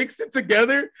grease, mixed it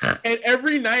together, and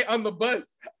every night on the bus,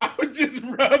 I would just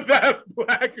rub that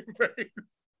black base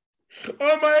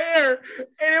on my hair,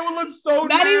 and it would look so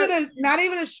not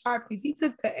even a Sharpie. He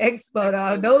took the expo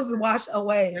out. Those wash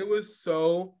away. It was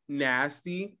so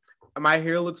nasty. My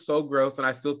hair looks so gross, and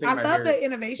I still think I love the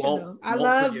innovation though. I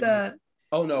love the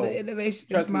innovation.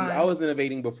 Trust me, I was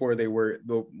innovating before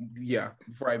before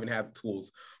I even had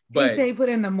tools. But he said he put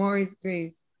in the Maurice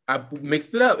grease. I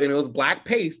mixed it up, and it was black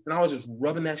paste, and I was just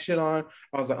rubbing that shit on.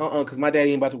 I was like, because my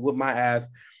daddy ain't about to whip my ass.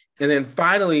 And then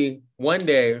finally, one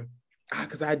day,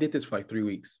 because I did this for like 3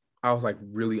 weeks, I was like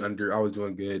I was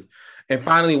doing good. And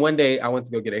finally, one day, I went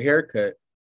to go get a haircut.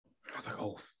 I was like,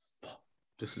 oh, fuck,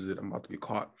 this is it. I'm about to be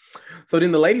caught. So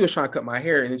then the lady was trying to cut my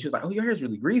hair, and then she was like, oh, your hair is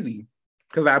really greasy,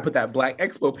 because I put that black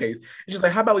Expo paste. And she's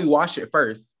like, how about we wash it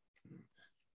first?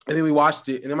 And then we washed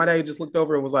it, and then my daddy just looked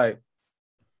over and was like,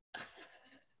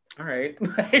 all right.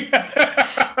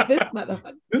 This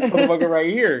motherfucker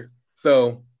right here.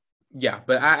 So yeah,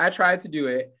 but I tried to do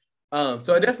it.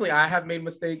 So I have made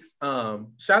mistakes.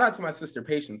 Shout out to my sister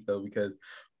Patience though, because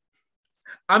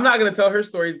I'm not gonna tell her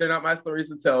stories. They're not my stories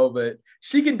to tell, but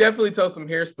she can definitely tell some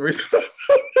hair stories.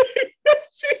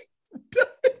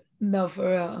 No,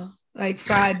 for real. Like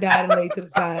fried, died, and laid to the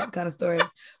side kind of story.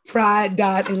 Fried,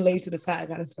 died, and laid to the side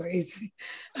kind of stories.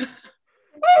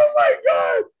 Oh my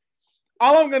God.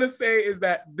 All I'm going to say is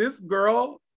that this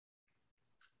girl,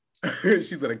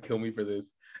 she's going to kill me for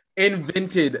this,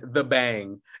 invented the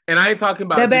bang. And I ain't talking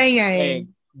about the bang.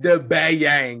 The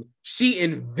bang. She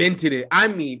invented it. I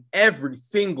mean, every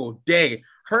single day.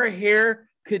 Her hair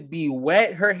could be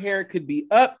wet. Her hair could be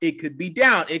up. It could be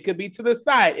down. It could be to the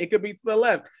side. It could be to the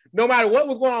left. No matter what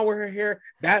was going on with her hair,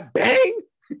 that bang,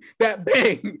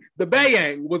 the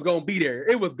bang was going to be there.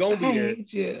 It was going to be there.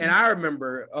 You. And I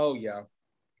remember, oh yeah,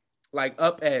 like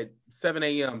up at 7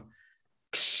 a.m.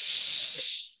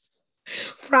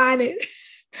 Frying it.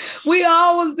 We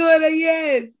all was doing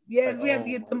it. Yes. We had to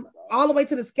get them all the way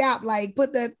to the scalp. Like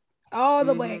put that all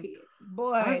the way.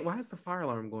 Boy. Why is the fire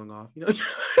alarm going off? You know?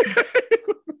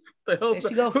 There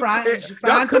she go frying some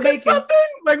bacon. Something?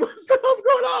 Like what the hell's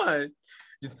going on?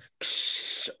 Just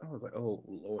I was like, oh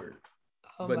Lord.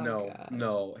 But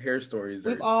no, hair stories.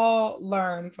 We've all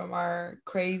learned from our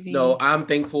crazy. No, I'm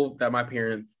thankful that my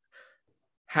parents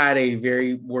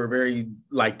were very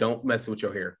like, don't mess with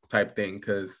your hair type thing,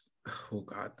 because oh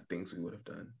God, the things we would have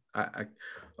done.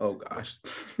 Oh gosh.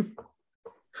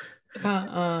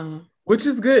 Which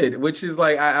is good. Which is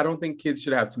like, I don't think kids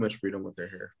should have too much freedom with their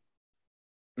hair.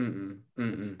 Don't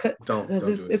do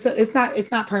it.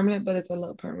 It's not permanent, but it's a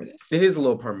little permanent. It is a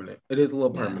little permanent.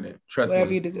 Trust me.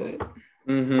 Whatever you do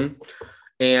it.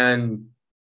 And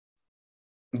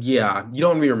yeah, you don't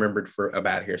want to be remembered for a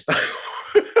bad hairstyle.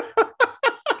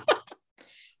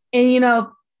 And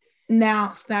now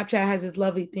Snapchat has this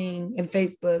lovely thing, and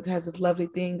Facebook has this lovely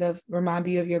thing of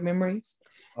reminding you of your memories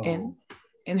and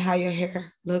how your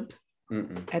hair looked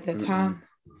at that time.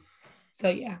 So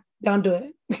yeah, don't do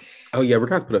it. Oh yeah, we're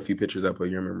gonna put a few pictures up of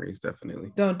your memories,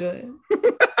 definitely. Don't do it.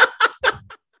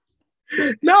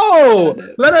 No,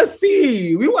 let us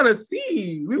see. We want to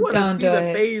see. We want to see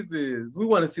the phases. We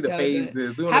want to see the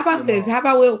phases. How about this? How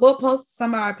about we'll post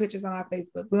some of our pictures on our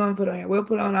Facebook. We want to put on here. We'll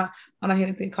put on our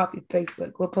Hennessy Coffee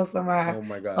Facebook. We'll post some of our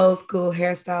old school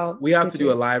hairstyle. We have to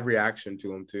do a live reaction to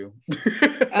them too.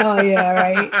 Oh yeah,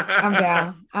 right.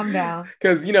 I'm down.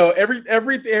 Because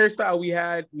every hairstyle we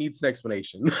had needs an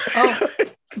explanation. Oh,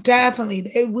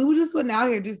 definitely. We just went out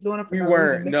here just doing it for we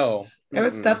weren't. No, there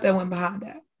was stuff that went behind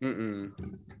that.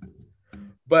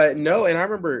 But no, and I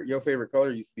remember your favorite color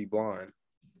used to be blonde.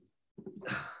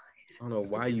 I don't know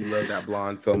why you love that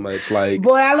blonde so much. Like,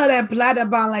 boy, I love that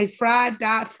blonde, like fry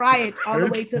it all the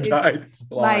way to it's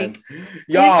like,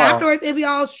 y'all. And afterwards it be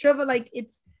all shriveled, like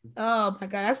it's. Oh my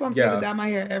God, that's why I'm scared to dye my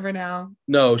hair ever now.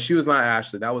 No, she was not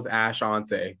Ashley. That was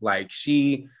Ashante. Like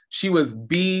she was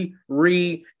B,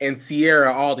 Ree, and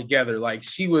Sierra all together. Like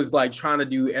she was like trying to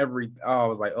do everything. Oh, I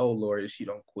was like, oh Lord, if she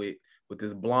don't quit with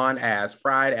this blonde ass,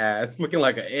 fried ass, looking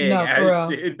like an egg. No, for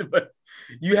real. Shit. But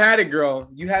you had it, girl.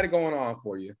 You had it going on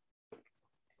for you.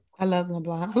 I love my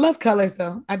blonde. I love colors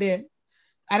though. I did.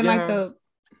 I didn't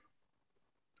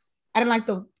like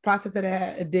the process that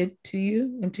it did to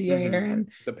you and to your hair and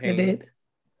the pain. It did.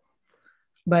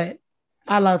 But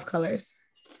I love colors.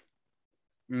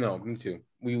 No, me too.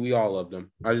 We all love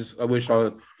them.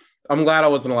 I'm glad I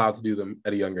wasn't allowed to do them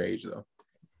at a younger age though.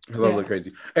 Because I look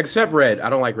crazy. Except red. I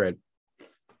don't like red.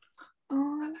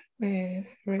 Oh, I like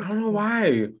red. I don't know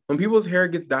why. When people's hair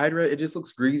gets dyed red, it just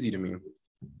looks greasy to me.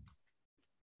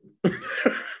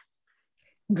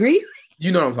 Greasy?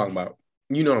 You know what I'm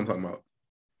talking about.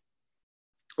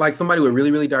 Like somebody with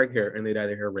really, really dark hair and they dye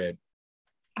their hair red.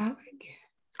 I like it.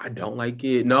 I don't like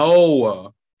it.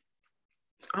 No.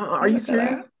 Are you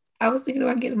serious? I was thinking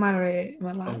about getting mine red in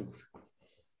my locks. Oh.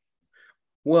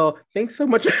 Well, thanks so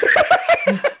much.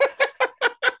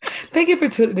 Thank you for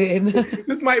tuning in.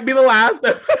 This might be the last.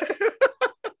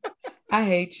 I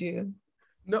hate you.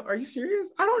 No, are you serious?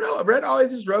 I don't know. Red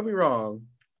always just rubbed me wrong.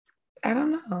 I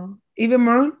don't know. Even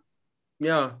maroon?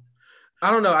 Yeah.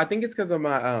 I don't know. I think it's because of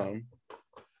my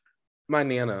my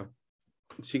Nana.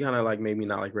 She kind of like made me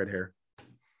not like red hair.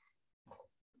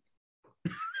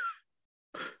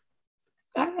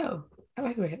 I know. I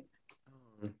like red.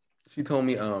 She told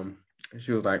me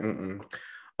she was like,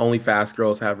 only fast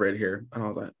girls have red hair. And I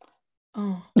was like,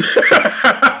 oh.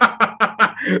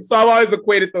 So I've always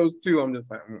equated those two. I'm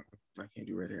just like, I can't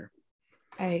do red hair.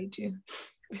 I hate you.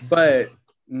 But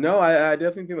no, I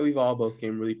definitely think that we've all both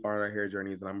came really far in our hair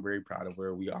journeys, and I'm very proud of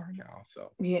where we are now.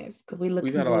 So yes, because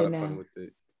we've had a lot of fun with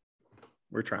it.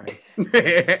 We're trying.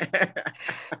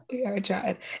 We are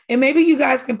trying. And maybe you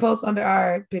guys can post under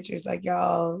our pictures, like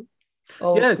y'all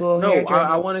old school hair journeys.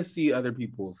 I want to see other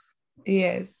people's.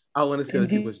 Yes. I want to see other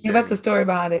people's give us the story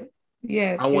behind it.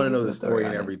 Yes. I want to know the story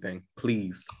and everything.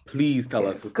 Please tell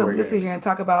us the story. Because we can sit here and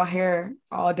talk about hair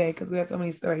all day because we have so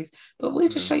many stories. But we'll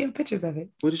just show you pictures of it.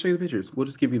 We'll just show you the pictures. We'll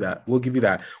just give you that. We'll give you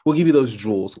that. We'll give you those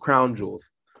jewels, crown jewels.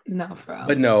 No, bro.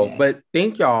 But no, but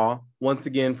thank y'all once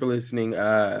again for listening.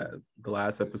 The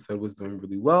last episode was doing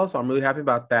really well, so I'm really happy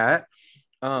about that.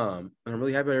 I'm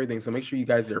really happy about everything. So make sure you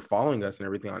guys are following us and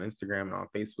everything on Instagram and on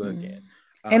Facebook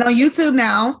and on YouTube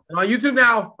now. On YouTube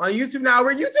now,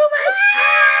 we're YouTubers.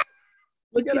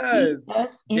 Look at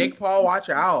us. Jake Paul, watch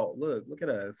out. Look at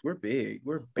us. We're big.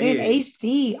 We're big. In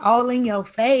HD, all in your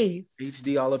face.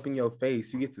 HD all up in your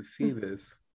face. You get to see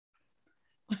this.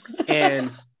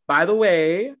 And by the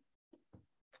way,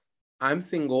 I'm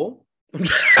single.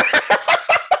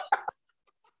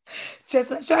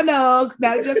 Just let y'all know.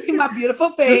 Now that y'all see my beautiful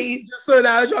face. Just so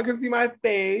now that y'all can see my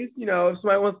face, if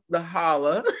somebody wants to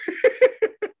holla.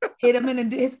 Hit him in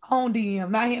his own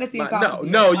DM. Not here to see a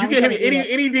No, you can hit me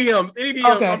any DMs. Any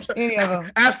DMs. Okay, any of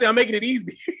them. Actually, I'm making it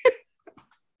easy.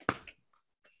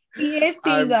 He is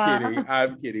single.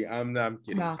 I'm kidding. I'm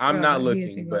kidding. No, I'm not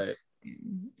looking, but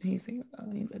he's single.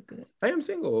 He look good. I am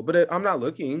single, but I'm not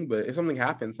looking. But if something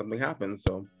happens, something happens.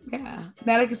 So yeah,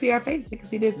 now they can see our face. They can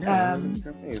see this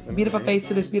beautiful face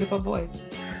to this beautiful voice.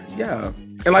 Yeah,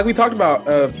 and like we talked about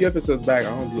a few episodes back,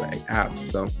 I don't do apps,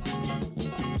 so.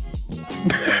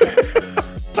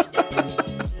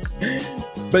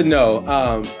 But no,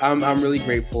 I'm really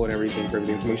grateful and everything for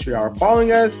everything. So make sure y'all are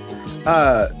following us.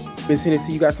 Miss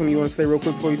Hennessy, you got something you want to say real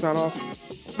quick before you sign off?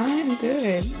 I'm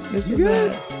good. This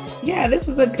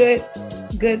is a good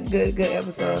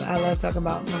episode. I love talking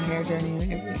about my hair journey and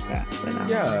everything like that. But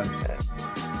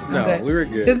no, we were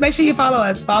good. Just make sure you follow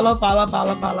us. Follow us.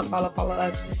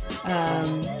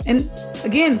 And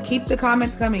again, keep the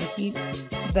comments coming. Keep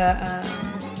the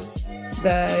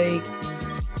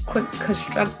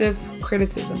constructive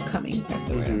criticism coming. That's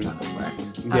the word I'm talking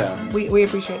for. Yeah. We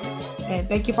appreciate it. And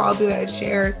thank you for all that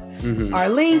shares our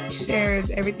link, shares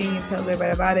everything, and tells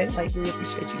everybody about it. Like, we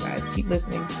appreciate you guys. Keep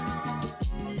listening.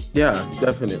 Yeah,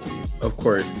 definitely. Of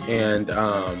course. And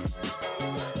I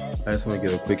just want to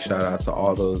give a quick shout out to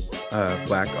all those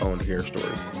Black-owned hair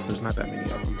stores. There's not that many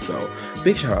of them. So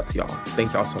big shout out to y'all.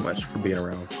 Thank y'all so much for being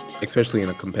around, especially in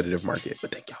a competitive market.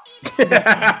 But thank y'all.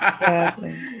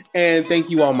 Definitely. And thank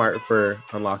you, Walmart, for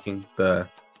unlocking the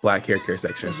Black hair care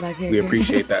section. We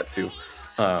appreciate that too.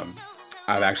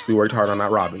 I've actually worked hard on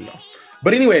not robbing y'all.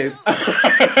 But anyways,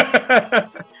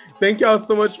 thank y'all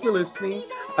so much for listening.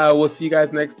 We'll see you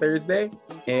guys next Thursday.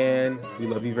 And we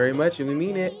love you very much and we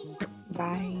mean it.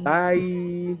 Bye.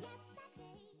 Bye.